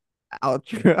an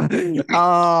outro.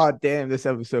 Oh, damn, this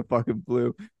episode fucking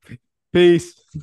blew. Peace.